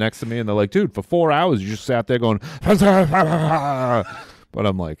somebody's sitting next to me and they're like, dude, for 4 hours you just sat there going, but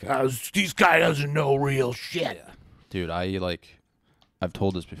I'm like, this guy doesn't know real shit. Yeah. Dude, I've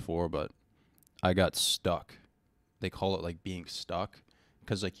told this before, but I got stuck. They call it like being stuck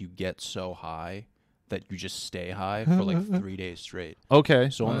because like you get so high that you just stay high for like 3 days straight. Okay.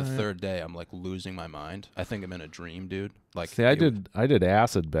 So on the third day, I'm like losing my mind. I think I'm in a dream, dude. Like, See, I did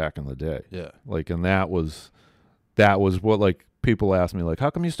acid back in the day. Yeah. Like, and that was what like people ask me like, how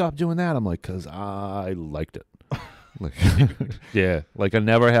come you stopped doing that? I'm like, 'cause I liked it. Like, yeah, like I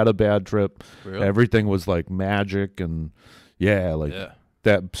never had a bad trip. Really? Everything was like magic and yeah, like Yeah.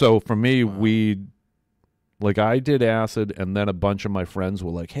 that. So for me, weed, like I did acid, and then a bunch of my friends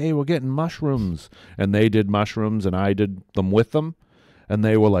were like, "Hey, we're getting mushrooms," and they did mushrooms, and I did them with them, and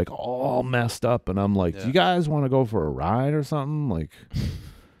they were like all messed up, and I'm like, "Do you guys want to go for a ride or something?" Like,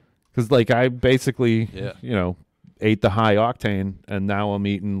 because like I basically, ate the high octane, and now I'm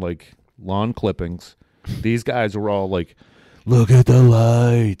eating like lawn clippings. These guys were all like, "Look at the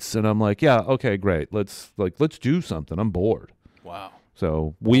lights," and I'm like, "Yeah, okay, great. Let's do something. I'm bored." Wow.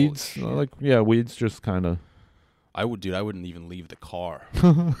 So weeds, shit. weeds just kind of. I wouldn't even leave the car.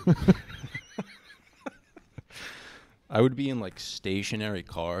 I would be in like stationary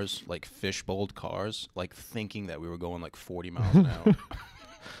cars, like fishbowled cars, like thinking that we were going like 40 miles an hour.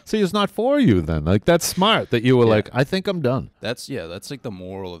 See, it's not for you then. Like that's smart that you were like, I think I'm done. That's like the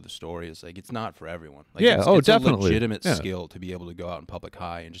moral of the story is like it's not for everyone. Like, Yeah, it's definitely. a legitimate Yeah. skill to be able to go out in public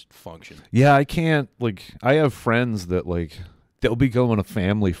high and just function. Yeah, I can't like. I have friends that like they'll be going to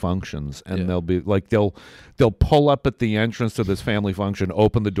family functions and they'll be like they'll pull up at the entrance to this family function,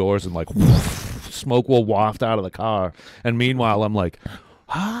 open the doors, and like smoke will waft out of the car. And meanwhile, I'm like,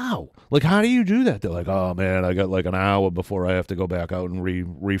 how? Like, how do you do that? They're like, oh man, I got like an hour before I have to go back out and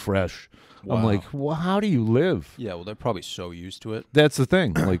refresh. Wow. I'm like, well, how do you live? Yeah, well, they're probably so used to it. That's the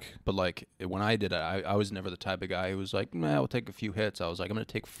thing. Like, But like when I did it, I was never the type of guy who was like, nah, we'll take a few hits. I was like, I'm gonna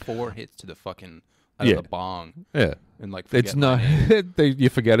take 4 hits to the fucking out of the bong yeah. and like It's forget my not. name. You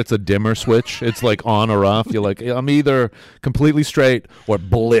forget it's a dimmer switch. It's like on or off. You're like, I'm either completely straight or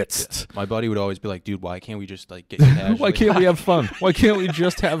blitzed. My buddy would always be like, dude, why can't we just like get casually Why can't we have fun? Why can't we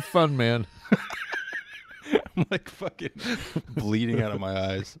just have fun, man? I'm like fucking bleeding out of my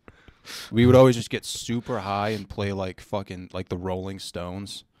eyes. We would always just get super high and play like fucking like the Rolling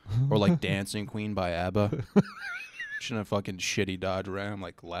Stones or like Dancing Queen by ABBA. Just in a fucking shitty Dodge Ram,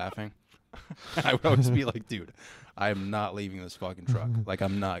 like laughing. I would always be like, dude, I am not leaving this fucking truck. Like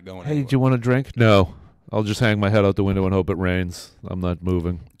I'm not going Hey, anywhere. do you want a drink? No. I'll just hang my head out the window and hope it rains. I'm not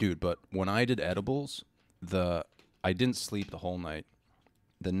moving. Dude, but when I did edibles, I didn't sleep the whole night.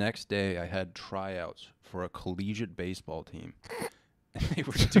 The next day I had tryouts for a collegiate baseball team. And they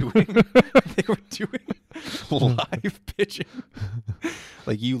were doing live pitching.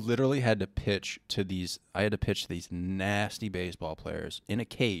 Like you literally had to pitch to these nasty baseball players in a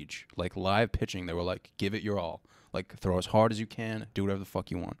cage, like live pitching. They were like, give it your all. Like throw as hard as you can, do whatever the fuck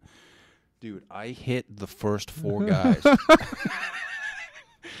you want. Dude, I hit the first 4 guys.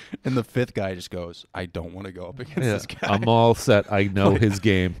 And the fifth guy just goes, I don't want to go up against Yeah, this guy. I'm all set. I know his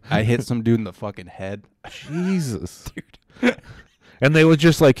game. I hit some dude in the fucking head. Jesus. Dude. And they were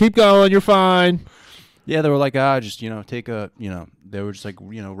just like, keep going, you're fine. Yeah, they were like, just, take a, they were just like,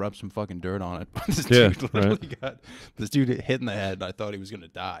 rub some fucking dirt on it. This Yeah, dude literally got, this dude hit in the head, and I thought he was going to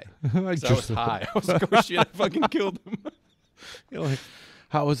die. I I was high. I was like, oh shit, I fucking killed him. You're like,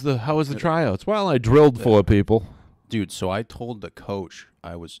 how was the tryouts? Well, I drilled 4 people. Dude, so I told the coach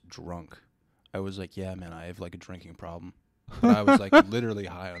I was drunk. I was like, yeah, man, I have like a drinking problem. But I was like literally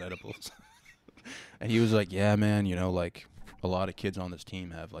high on edibles. And he was like, yeah, man, like a lot of kids on this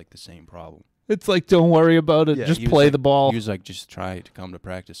team have like the same problem. It's like, don't worry about it. Yeah, just he was play like- the ball. He was like, just try to come to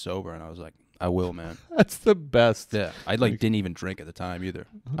practice sober. And I was like, I will, man. That's the best. Yeah. I like didn't even drink at the time either.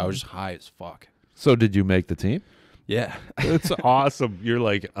 I was just high as fuck. So did you make the team? Yeah. It's awesome. You're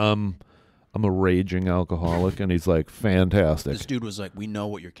like, I'm a raging alcoholic. And he's like, fantastic. This dude was like, we know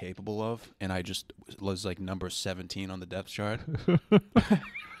what you're capable of. And I just was like number 17 on the depth chart.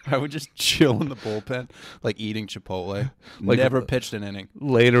 I would just chill in the bullpen, like eating Chipotle. Like- Never pitched an inning.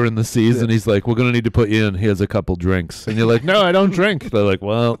 Later in the season, he's like, we're going to need to put you in. Here's a couple drinks. And you're like, no, I don't drink. They're like,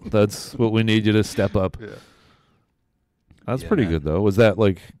 well, that's what we need you to step up. Yeah. That's Yeah, pretty man. good, though. Was that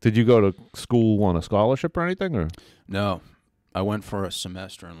like, did you go to school on a scholarship or anything? Or No, I went for a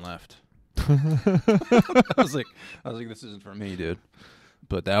semester and left. I was like, this isn't for me, dude.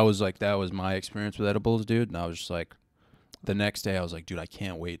 But that was my experience with edibles, dude. And I was just like, the next day I was like, dude, I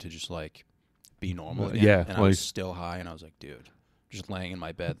can't wait to just like be normal again. Yeah, And I like- was still high, and I was like, dude, just laying in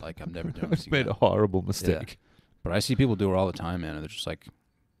my bed like I'm never doing this made again. a horrible mistake. But I see people do it all the time, man, and they're just like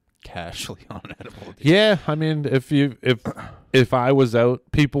casually on an edible. Dude. Yeah, I mean, if I was out,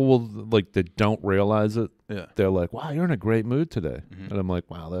 people will like that don't realize it. Yeah. They're like, "Wow, you're in a great mood today," Mhm. and I'm like,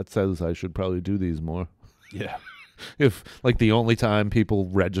 "Wow, that says I should probably do these more." Yeah. If like the only time people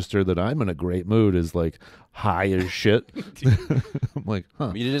register that I'm in a great mood is like high as shit, I'm like, I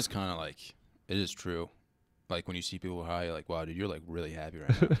 "Huh." mean, it is kind of like, it is true. Like when you see people high, you're like, wow, dude, you're like really happy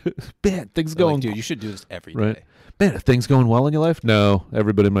right now. Man, things They're going, like, dude, you should do this every day. Right. Man, are things going well in your life? No,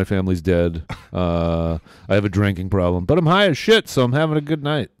 everybody in my family's dead. I have a drinking problem, but I'm high as shit, so I'm having a good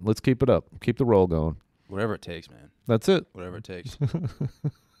night. Let's keep it up. Keep the roll going. Whatever it takes, man. That's it. Whatever it takes.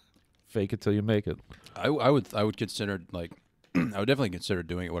 Fake it till you make it. I would consider like I would definitely consider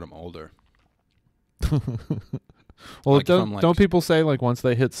doing it when I'm older. Well, Like, if I'm, like- don't people say like once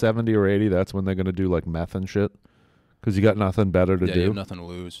they hit 70 or 80, that's when they're gonna do like meth and shit? Because you got nothing better to Yeah, you do. have nothing to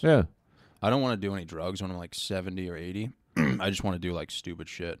lose. Yeah. I don't want to do any drugs when I'm like 70 or 80. I just want to do like stupid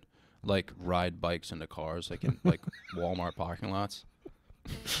shit, like ride bikes into cars, like in like Walmart parking lots.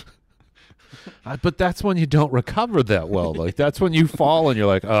 But that's when you don't recover that well. Like that's when you fall and you're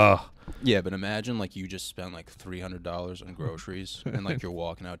like, oh. Yeah, but imagine like you just spent like $300 on groceries and like you're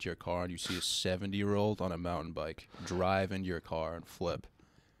walking out to your car and you see a 70-year-old on a mountain bike drive into your car and flip.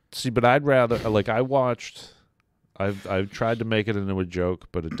 See, but I'd rather like I've tried to make it into a joke,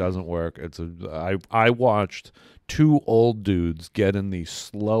 but it doesn't work. I watched 2 old dudes get in the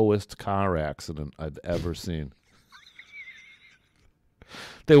slowest car accident I've ever seen.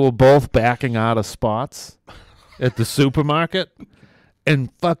 They were both backing out of spots at the supermarket.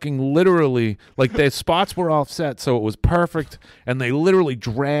 And fucking literally, like their spots were offset, so it was perfect. And they literally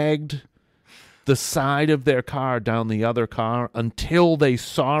dragged the side of their car down the other car until they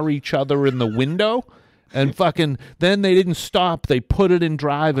saw each other in the window. And fucking, then they didn't stop. They put it in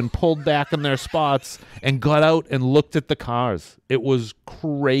drive and pulled back in their spots and got out and looked at the cars. It was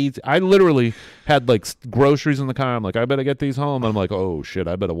crazy. I literally had like groceries in the car. I'm like, I better get these home. I'm like, oh shit,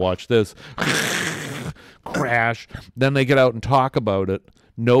 I better watch this. Crash. Then they get out and talk about it.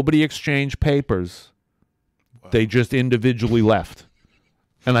 Nobody exchanged papers. They just individually left.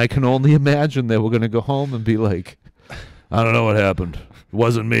 And I can only imagine they were going to go home and be like, I don't know what happened. It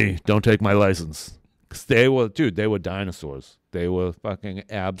wasn't me. Don't take my license. 'Cause they were dinosaurs. They were fucking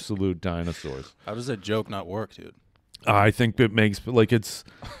absolute dinosaurs. How does that joke not work, dude? I think it makes like it's.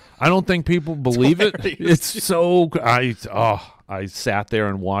 I don't think people believe it. hilarious. It's so. I sat there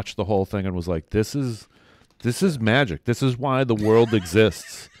and watched the whole thing and was like, this is magic. This is why the world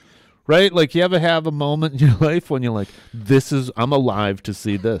exists, right? Like you ever have a moment in your life when you're like, I'm alive to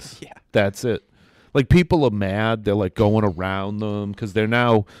see this. Yeah. That's it. Like people are mad. They're like going around them because they're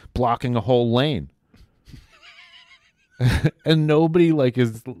now blocking a whole lane. And nobody like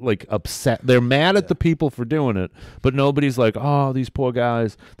is like upset. They're mad at the people for doing it, but nobody's like, oh, these poor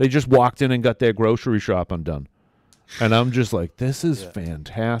guys. They just walked in and got their grocery shopping done. And I'm just like, this is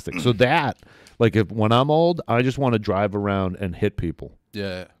fantastic. So that, like, when I'm old, I just want to drive around and hit people.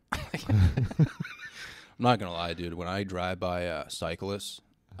 Yeah. I'm not gonna lie, dude. When I drive by cyclists,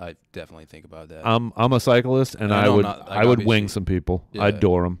 I definitely think about that. I'm a cyclist, and I I know I'm would not- like, I would wing obviously- some people. Yeah. I'd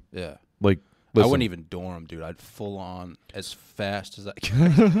door them. Yeah. Like, I listen, wouldn't even door him, dude. I'd full on as fast as I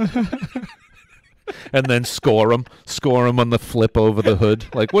could. and then score them on the flip over the hood.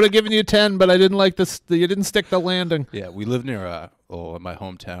 Like, would have given you 10, but I didn't like this. You didn't stick the landing. Yeah, we live near in my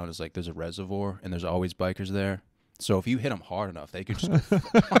hometown is like there's a reservoir and there's always bikers there. So if you hit them hard enough, they could just go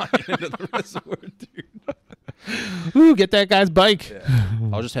flying into the reservoir, dude. Ooh, get that guy's bike. Yeah.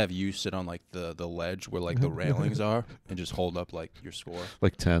 I'll just have you sit on like the ledge where like the railings are and just hold up like your score.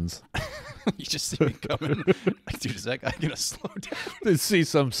 Like 10s. You just see me coming. Like, dude, is that guy gonna slow down? They see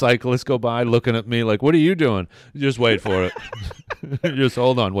some cyclist go by looking at me like, what are you doing? Just wait for it. Just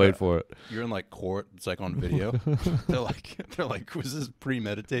hold on, wait for it. You're in like court. It's like on video. they're like, was this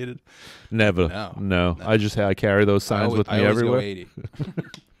premeditated? Never. No. I carry those signs with me I always everywhere. Go 80.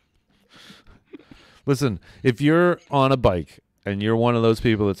 Listen, if you're on a bike and you're one of those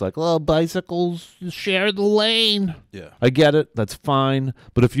people that's like, well, bicycles share the lane. Yeah. I get it. That's fine.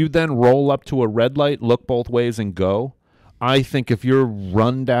 But if you then roll up to a red light, look both ways, and go, I think if you're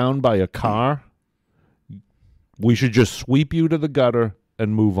run down by a car, we should just sweep you to the gutter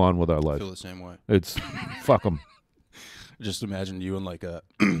and move on with our I life. feel the same way. It's fuck them. Just imagine you in like a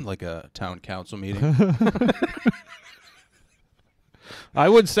like a town council meeting. I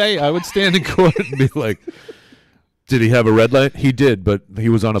would stand in court and be like, did he have a red light? He did, but he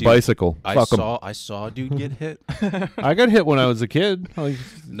was on a Dude, bicycle. Fuck him. I saw a dude get hit. I got hit when I was a kid. Like,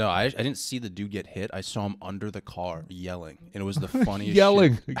 No, I didn't see the dude get hit. I saw him under the car yelling, and it was the funniest.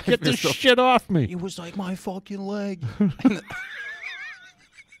 yelling, shit. get this shit off me. It was like my fucking leg.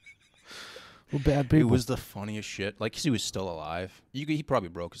 Well, bad It people. was the funniest shit. Like, 'cause he was still alive. He probably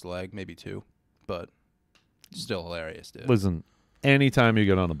broke his leg, maybe 2, but still hilarious, dude. Listen, anytime you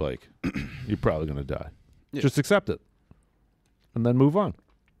get on a bike, you're probably going to die. Yeah. Just accept it. And then move on.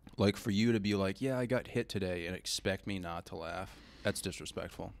 Like, for you to be like, yeah, I got hit today, and expect me not to laugh, that's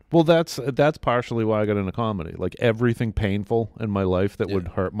disrespectful. Well, that's partially why I got into comedy. Like, everything painful in my life that would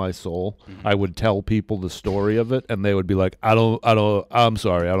hurt my soul, I would tell people the story of it, and they would be like, I'm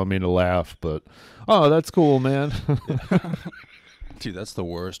sorry, I don't mean to laugh, but, oh, that's cool, man. Dude, that's the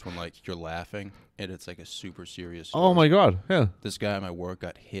worst when, like, you're laughing, and it's, like, a super serious story. Oh, my God, yeah. This guy at my work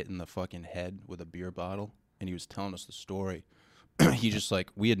got hit in the fucking head with a beer bottle, and he was telling us the story. He just, like,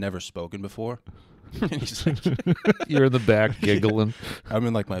 we had never spoken before. And he's like, You're in the back giggling. I'm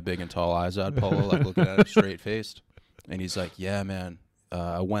in, like, my big and tall Izod polo, like, looking at him straight-faced. And he's like, yeah, man,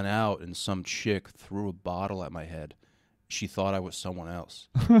 I went out, and some chick threw a bottle at my head. She thought I was someone else.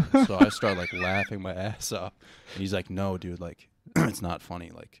 So I started, like, laughing my ass off. And he's like, no, dude, like, it's not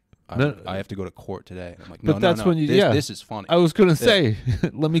funny. Like, I have to go to court today. And I'm like, no, But that's no, when you- this is funny. I was going to say,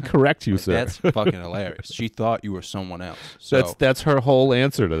 let me correct you, Like, sir. that's fucking hilarious. She thought you were someone else. So That's her whole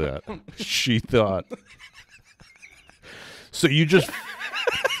answer to that. She thought. So you just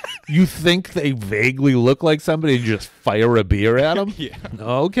you think they vaguely look like somebody and you just fire a beer at them? yeah.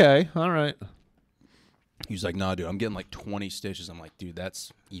 Okay, all right. He was like, nah, dude, I'm getting like 20 stitches. I'm like, dude,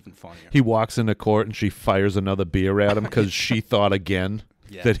 that's even funnier. He walks into court and she fires another beer at him because she thought again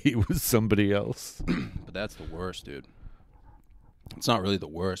Yeah. that he was somebody else. But that's the worst, dude. It's not really the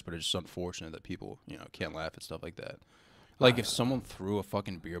worst, but it's just unfortunate that people, can't laugh at stuff like that. Like, if someone threw a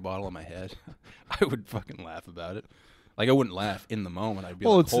fucking beer bottle on my head, I would fucking laugh about it. Like, I wouldn't laugh in the moment. I'd be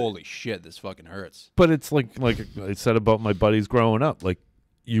like, holy shit, this fucking hurts. But it's like I said about my buddies growing up. Like,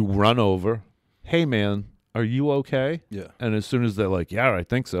 you run over, hey, man, are you okay? Yeah. And as soon as they're like, yeah, I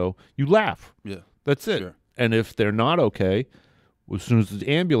think so, you laugh. Yeah. That's it. Sure. And if they're not okay, as soon as the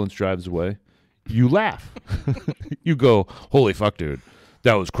ambulance drives away, you laugh. You go, holy fuck, dude,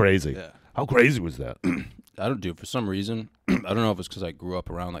 that was crazy. Yeah. How crazy was that? I don't do, for some reason, I don't know if it's because I grew up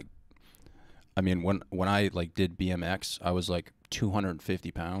around, like, I mean, when I, like, did BMX, I was, like,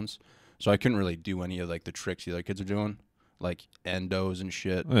 250 pounds, so I couldn't really do any of, like, the tricks the other kids are doing, like, endos and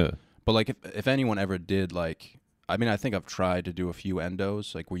shit. Yeah. But, like, if anyone ever did, like, I mean, I think I've tried to do a few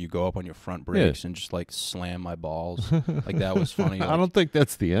endos, like, where you go up on your front brakes and just, like, slam my balls. Like, that was funny. Like, I don't think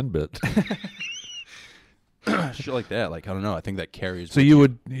that's the end bit. shit like that. Like, I don't know. I think that carries. So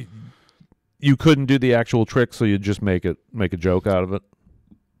you couldn't do the actual trick, so you'd just make a joke out of it?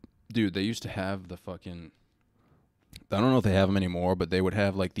 Dude, they used to have the fucking, I don't know if they have them anymore, but they would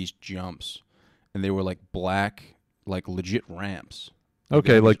have, like, these jumps, and they were, like, black, like, legit ramps.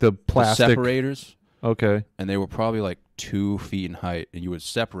 Okay, like the plastic. separators. Okay. And they were probably, like, 2 feet in height, and you would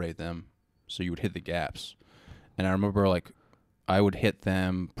separate them, so you would hit the gaps. And I remember, like, I would hit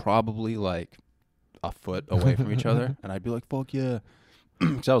them probably, like, a foot away from each other, and I'd be like, fuck yeah.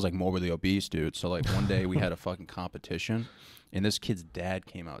 because I was like morbidly obese, dude. So like one day we had a fucking competition, and this kid's dad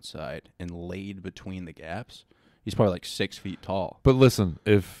came outside and laid between the gaps. He's probably like 6 feet tall. But listen,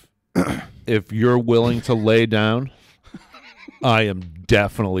 if you're willing to lay down, I am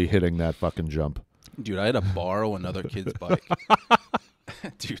definitely hitting that fucking jump. Dude, I had to borrow another kid's bike.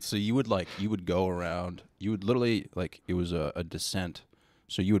 Dude, so you would go around. You would literally, like, it was a descent.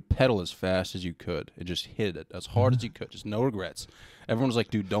 So you would pedal as fast as you could and just hit it as hard as you could. Just no regrets. Everyone was like,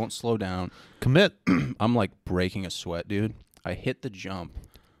 dude, don't slow down. Commit. I'm like breaking a sweat, dude. I hit the jump,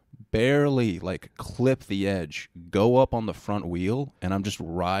 barely like clip the edge, go up on the front wheel, and I'm just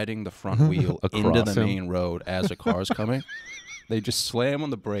riding the front wheel into the main road as a car's coming. They just slam on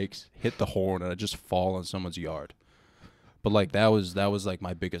the brakes, hit the horn, and I just fall in someone's yard. But like that was like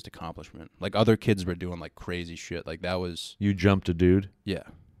my biggest accomplishment. Like other kids were doing like crazy shit. Like that was You jumped a dude? yeah.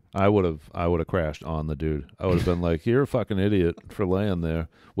 I would have crashed on the dude. I would have been like, "You're a fucking idiot for laying there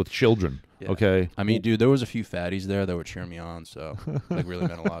with children." Yeah. Okay. I mean, dude, there was a few fatties there that were cheering me on, so like really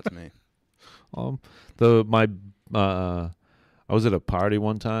meant a lot to me. I was at a party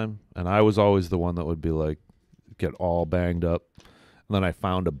one time, and I was always the one that would be like, get all banged up, and then I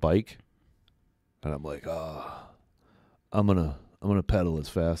found a bike, and I'm like, I'm gonna pedal as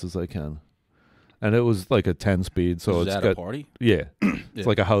fast as I can. And it was like a 10-speed, so Was it's that got a party? yeah, Yeah. it's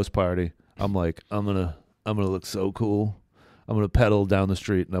like a house party. I'm like, I'm gonna look so cool. I'm gonna pedal down the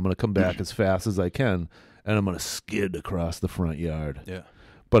street, and I'm gonna come back as fast as I can, and I'm gonna skid across the front yard. Yeah.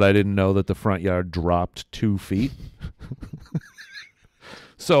 But I didn't know that the front yard dropped 2 feet.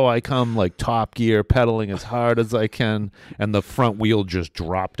 So I come like top gear, pedaling as hard as I can, and the front wheel just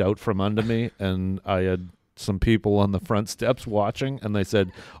dropped out from under me, and I had some people on the front steps watching, and they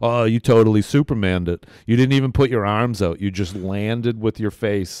said, "Oh, you totally Supermaned it. You didn't even put your arms out. You just landed with your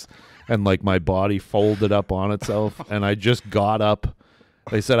face, and like my body folded up on itself, and I just got up."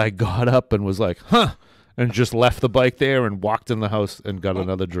 They said I got up and was like, "Huh," and just left the bike there and walked in the house and got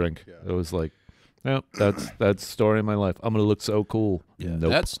another drink. It was like, yeah, that's the story of my life. I'm gonna look so cool. Yeah.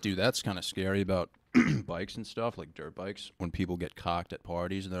 Nope. That's kind of scary about bikes and stuff, like dirt bikes, when people get cocked at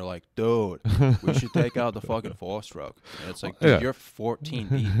parties and they're like, dude, we should take out the fucking 4-stroke. And it's like, dude, Yeah. you're 14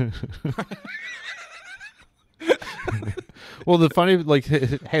 deep. Well, the funny, like,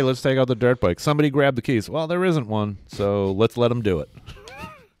 hey, let's take out the dirt bike. Somebody grab the keys. Well, there isn't one, so let's let them do it.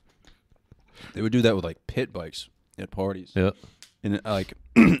 They would do that with like pit bikes at parties. Yeah. And like,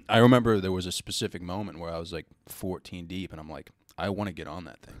 I remember there was a specific moment where I was like 14 deep, and I'm like, I want to get on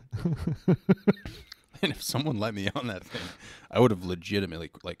that thing. And if someone let me on that thing, I would have legitimately,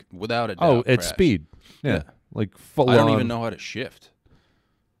 like, without a doubt, Oh, it's crashed. speed. Yeah. Like, full I don't on. even know how to shift.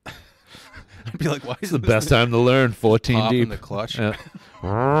 I'd be like, why is It's the best time to learn, 14 pop deep. in the clutch? Yeah.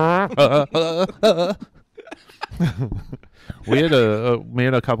 Me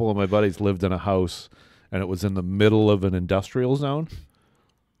and a couple of my buddies lived in a house, and it was in the middle of an industrial zone.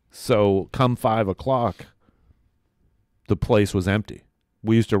 So come 5 o'clock, the place was empty.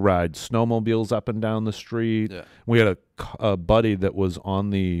 We used to ride snowmobiles up and down the street. Yeah. We had a buddy that was on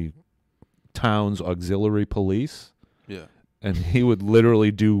the town's auxiliary police, Yeah. and he would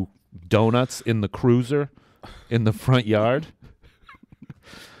literally do donuts in the cruiser in the front yard.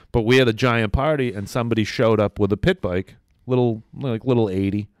 But we had a giant party, and somebody showed up with a pit bike, little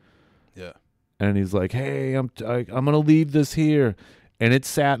 80, Yeah. and he's like, "Hey, I'm gonna leave this here," and it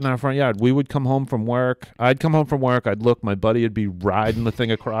sat in our front yard. We would come home from work. I'd come home from work. I'd look. My buddy would be riding the thing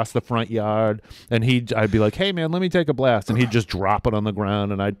across the front yard, and I'd be like, "Hey, man, let me take a blast," and he'd just drop it on the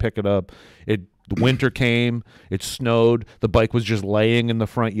ground, and I'd pick it up. Winter came, it snowed, the bike was just laying in the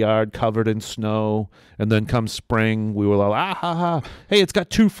front yard covered in snow, and then come spring, we were like, hey, it's got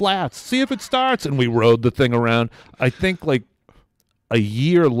 2 flats, see if it starts, and we rode the thing around. I think like a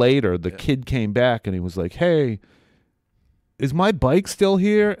year later, the kid came back, and he was like, hey, is my bike still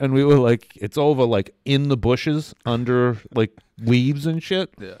here? And we were like, it's over like in the bushes under like leaves and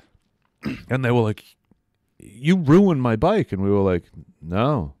shit. Yeah. And they were like, you ruined my bike. And we were like,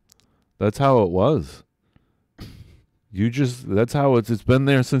 no. That's how it was. That's how it's been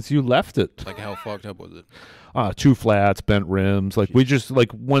there since you left it. Like, how fucked up was it? 2 flats, bent rims. Like, we just,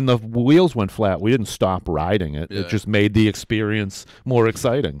 like, when the wheels went flat, we didn't stop riding it. Yeah. It just made the experience more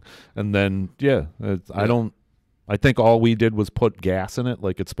exciting. And then, I think all we did was put gas in it.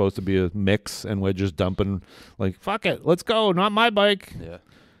 Like, it's supposed to be a mix, and we're just dumping, like, fuck it, let's go, not my bike. Yeah.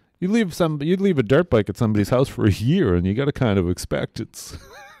 You'd leave a dirt bike at somebody's house for a year, and you got to kind of expect it's...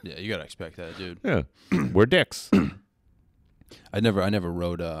 Yeah, you gotta expect that, dude. Yeah, we're dicks. I never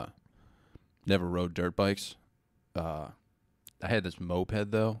rode dirt bikes. I had this moped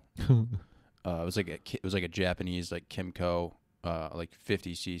though. It was like a Japanese like Kimco like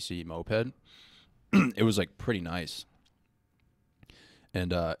 50cc moped. It was like pretty nice.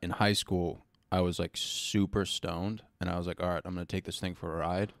 And in high school, I was like super stoned, and I was like, all right, I'm gonna take this thing for a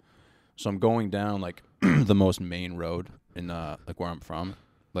ride. So I'm going down like the most main road in like where I'm from.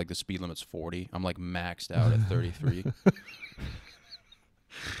 Like the speed limit's 40. I'm like maxed out at 33.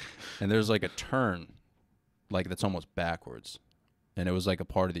 And there's like a turn like that's almost backwards. And it was like a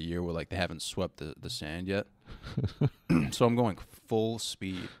part of the year where like they haven't swept the sand yet. So I'm going full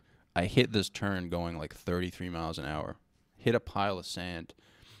speed. I hit this turn going like 33 miles an hour. Hit a pile of sand,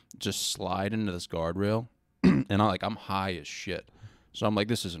 just slide into this guardrail, and I'm high as shit. So I'm like,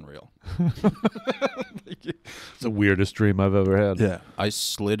 this isn't real. It's the weirdest dream I've ever had. Yeah. I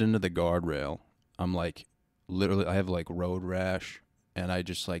slid into the guardrail. I'm like, literally, I have like road rash, and I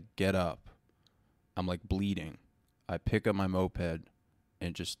just like get up. I'm like bleeding. I pick up my moped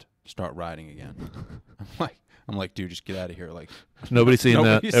and just start riding again. I'm like, dude, just get out of here. Like, Nobody's seen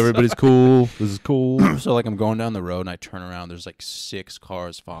that. Everybody's cool. This is cool. So like I'm going down the road and I turn around. There's like 6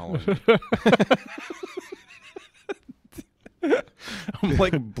 cars following me. I'm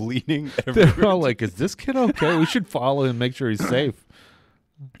like bleeding everywhere. They're all like, is this kid okay? We should follow him, make sure he's safe.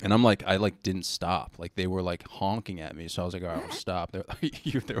 And I'm like, I like didn't stop. Like they were like honking at me. So I was like, all right, I'll stop. They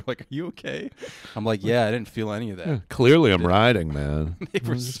were like, are you okay? I'm like, yeah, I didn't feel any of that. Yeah, clearly I'm riding, man. They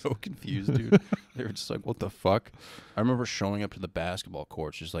were so confused, dude. They were just like, what the fuck? I remember showing up to the basketball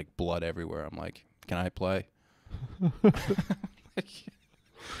courts, just like blood everywhere. I'm like, can I play?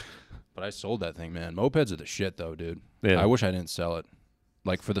 But I sold that thing, man. Mopeds are the shit, though, dude. Yeah. I wish I didn't sell it.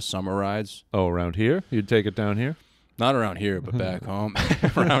 Like for the summer rides. Oh, around here? You'd take it down here? Not around here, but back home.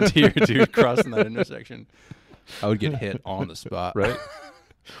 Around here, dude, crossing that intersection. I would get hit on the spot. Right?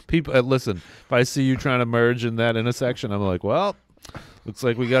 People, listen, if I see you trying to merge in that intersection, I'm like, well, looks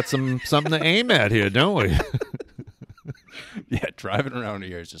like we got something to aim at here, don't we? Yeah, driving around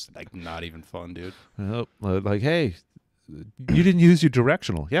here is just like not even fun, dude. Nope. Like, hey, you didn't use your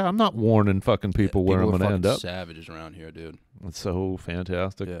directional. Yeah, I'm not warning fucking people where I'm going to end up. Savages around here, dude. It's so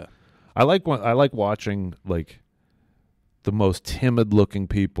fantastic. Yeah. I like watching like the most timid looking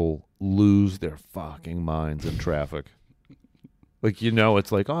people lose their fucking minds in traffic. Like, you know,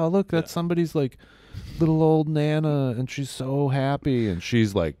 it's like, oh, look, that's somebody's like little old Nana, and she's so happy, and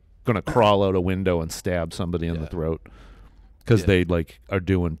she's like gonna crawl out a window and stab somebody in the throat because they like are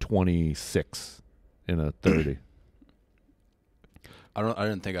doing 26 in a 30. I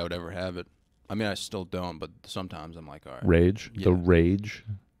didn't think I would ever have it. I mean, I still don't, but sometimes I'm like, all right. Rage, the rage.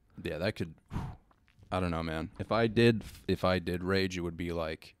 Yeah, that could. I don't know, man. If I did rage, it would be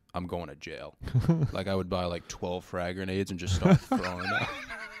like I'm going to jail. Like I would buy like 12 frag grenades and just start throwing them out.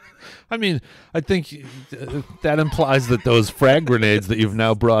 I mean, I think that implies that those frag grenades that you've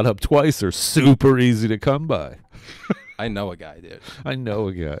now brought up twice are super easy to come by. I know a guy, dude. I know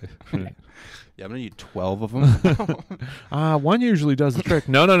a guy. Yeah, I'm gonna need 12 of them. One usually does the trick.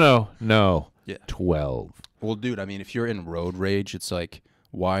 No. Yeah. 12. Well, dude, I mean, if you're in road rage, it's like,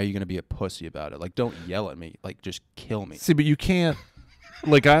 why are you gonna be a pussy about it? Like, don't yell at me. Like, just kill me. See, but you can't.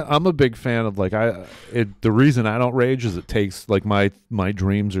 Like, I'm a big fan of like the reason I don't rage is it takes like my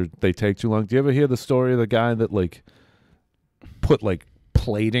dreams they take too long. Do you ever hear the story of the guy that like put like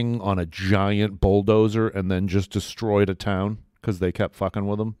plating on a giant bulldozer and then just destroyed a town because they kept fucking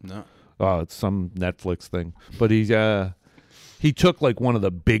with him? No. Oh, it's some Netflix thing. But he took like one of the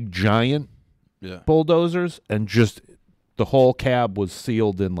big giant bulldozers and just the whole cab was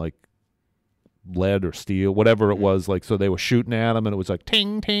sealed in like lead or steel, whatever it was. Like, so they were shooting at him and it was like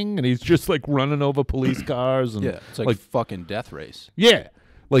ting ting, and he's just like running over police cars and it's like fucking death race. Yeah,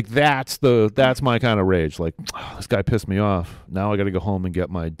 like that's my kind of rage. Like, oh, this guy pissed me off. Now I got to go home and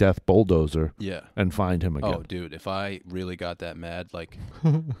get my death bulldozer. Yeah, and find him again. Oh, dude, if I really got that mad, like,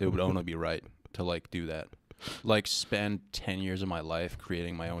 it would only be right to like do that. Like, spend 10 years of my life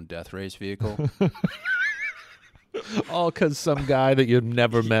creating my own death race vehicle. All because some guy that you've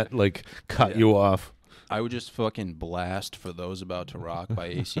never met like cut you off. I would just fucking blast For Those About to Rock by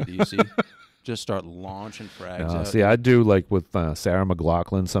AC/DC. Just start launching frags out. See, I do like with Sarah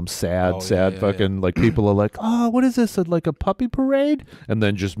McLachlan, some sad fucking like people are like, oh, what is this? Like a puppy parade? And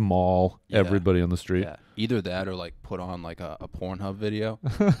then just maul everybody on the street. Yeah, either that or like put on like a Pornhub video.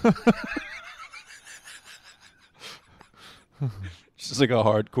 Just like a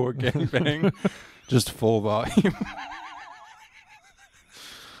hardcore gangbang. Just full volume.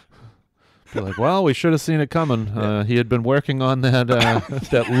 You're like, well, we should have seen it coming. He had been working on that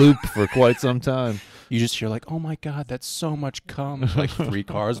that loop for quite some time. You just hear like, oh my God, that's so much cum. Like 3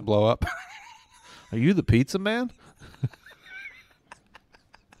 cars blow up. Are you the pizza man?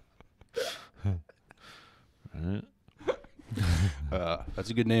 That's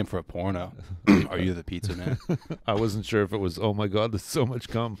a good name for a porno. Are you the pizza man? I wasn't sure if it was, oh my God, there's so much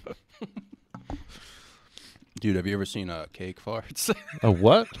cum. Dude, have you ever seen cake farts? A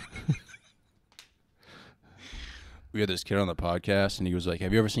what? We had this kid on the podcast, and he was like,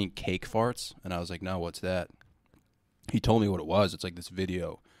 have you ever seen cake farts? And I was like, no, what's that? He told me what it was. It's like this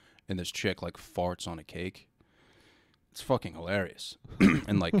video, and this chick, like, farts on a cake. It's fucking hilarious.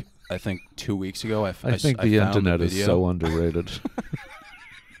 And, like, I think 2 weeks ago, I think I the found internet is video. so underrated.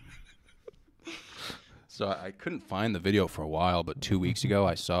 So I couldn't find the video for a while, but 2 weeks ago,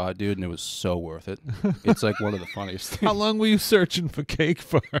 I saw it, dude, and it was so worth it. It's, like, one of the funniest things. How long were you searching for cake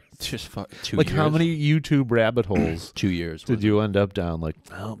farts? Just 2 Like, years. how many YouTube rabbit holes 2 years. did you end up down? Like,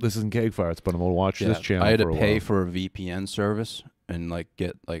 oh, this isn't cake farts, but I'm going to watch this channel I had to for a pay while. for a VPN service and, like,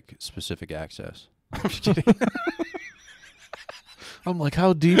 get, like, specific access. I'm just kidding. I'm like,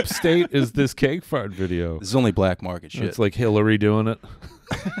 how deep state is this cake fart video? This is only black market shit. It's like Hillary doing it.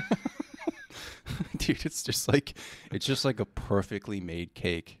 Dude, it's just like a perfectly made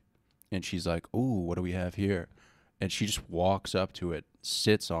cake. And she's like, ooh, what do we have here? And she just walks up to it,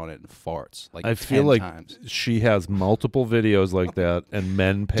 sits on it, and farts. Like, I 10 feel like times. she has multiple videos like that, and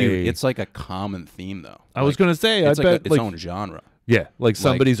men pay. Dude, it's like a common theme, though. I was going to say, I it's bet. its own genre. Yeah, like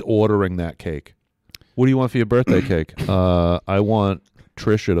somebody's ordering that cake. What do you want for your birthday cake? I want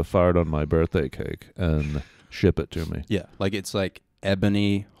Trisha to fart on my birthday cake and ship it to me. Yeah, like it's like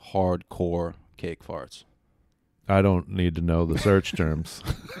ebony, hardcore cake farts. I don't need to know the search terms.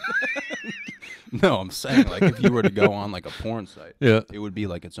 No, I'm saying, like, if you were to go on, like, a porn site, Yeah. it would be,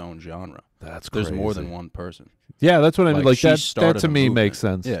 like, its own genre. That's There's crazy. more than one person. Yeah, that's what I mean. Like she that started to a me movement. makes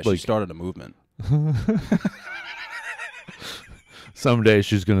sense. Yeah, like she started a movement. someday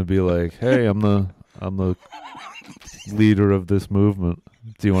she's gonna be like, "Hey, I'm the leader of this movement.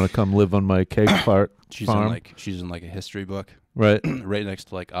 Do you want to come live on my cake fart farm?" She's in like a history book, Right. right next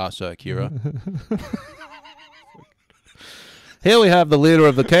to like Asa Akira. Here we have the leader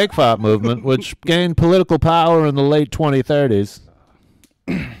of the cake fart movement, which gained political power in the late 2030s.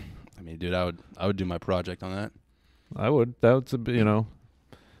 I mean, dude, I would do my project on that. I would. That's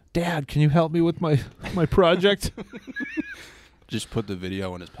Dad, can you help me with my project? Just put the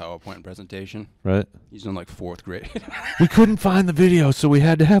video in his PowerPoint presentation. Right. He's in like 4th grade. We couldn't find the video, so we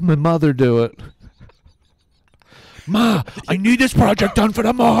had to have my mother do it. Ma, I need this project done for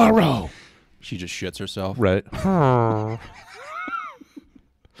tomorrow. She just shits herself. Right.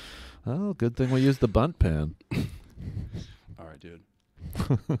 Oh, good thing we used the bunt pan. All right, dude.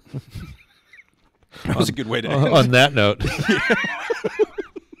 That was a good way to end. On that note.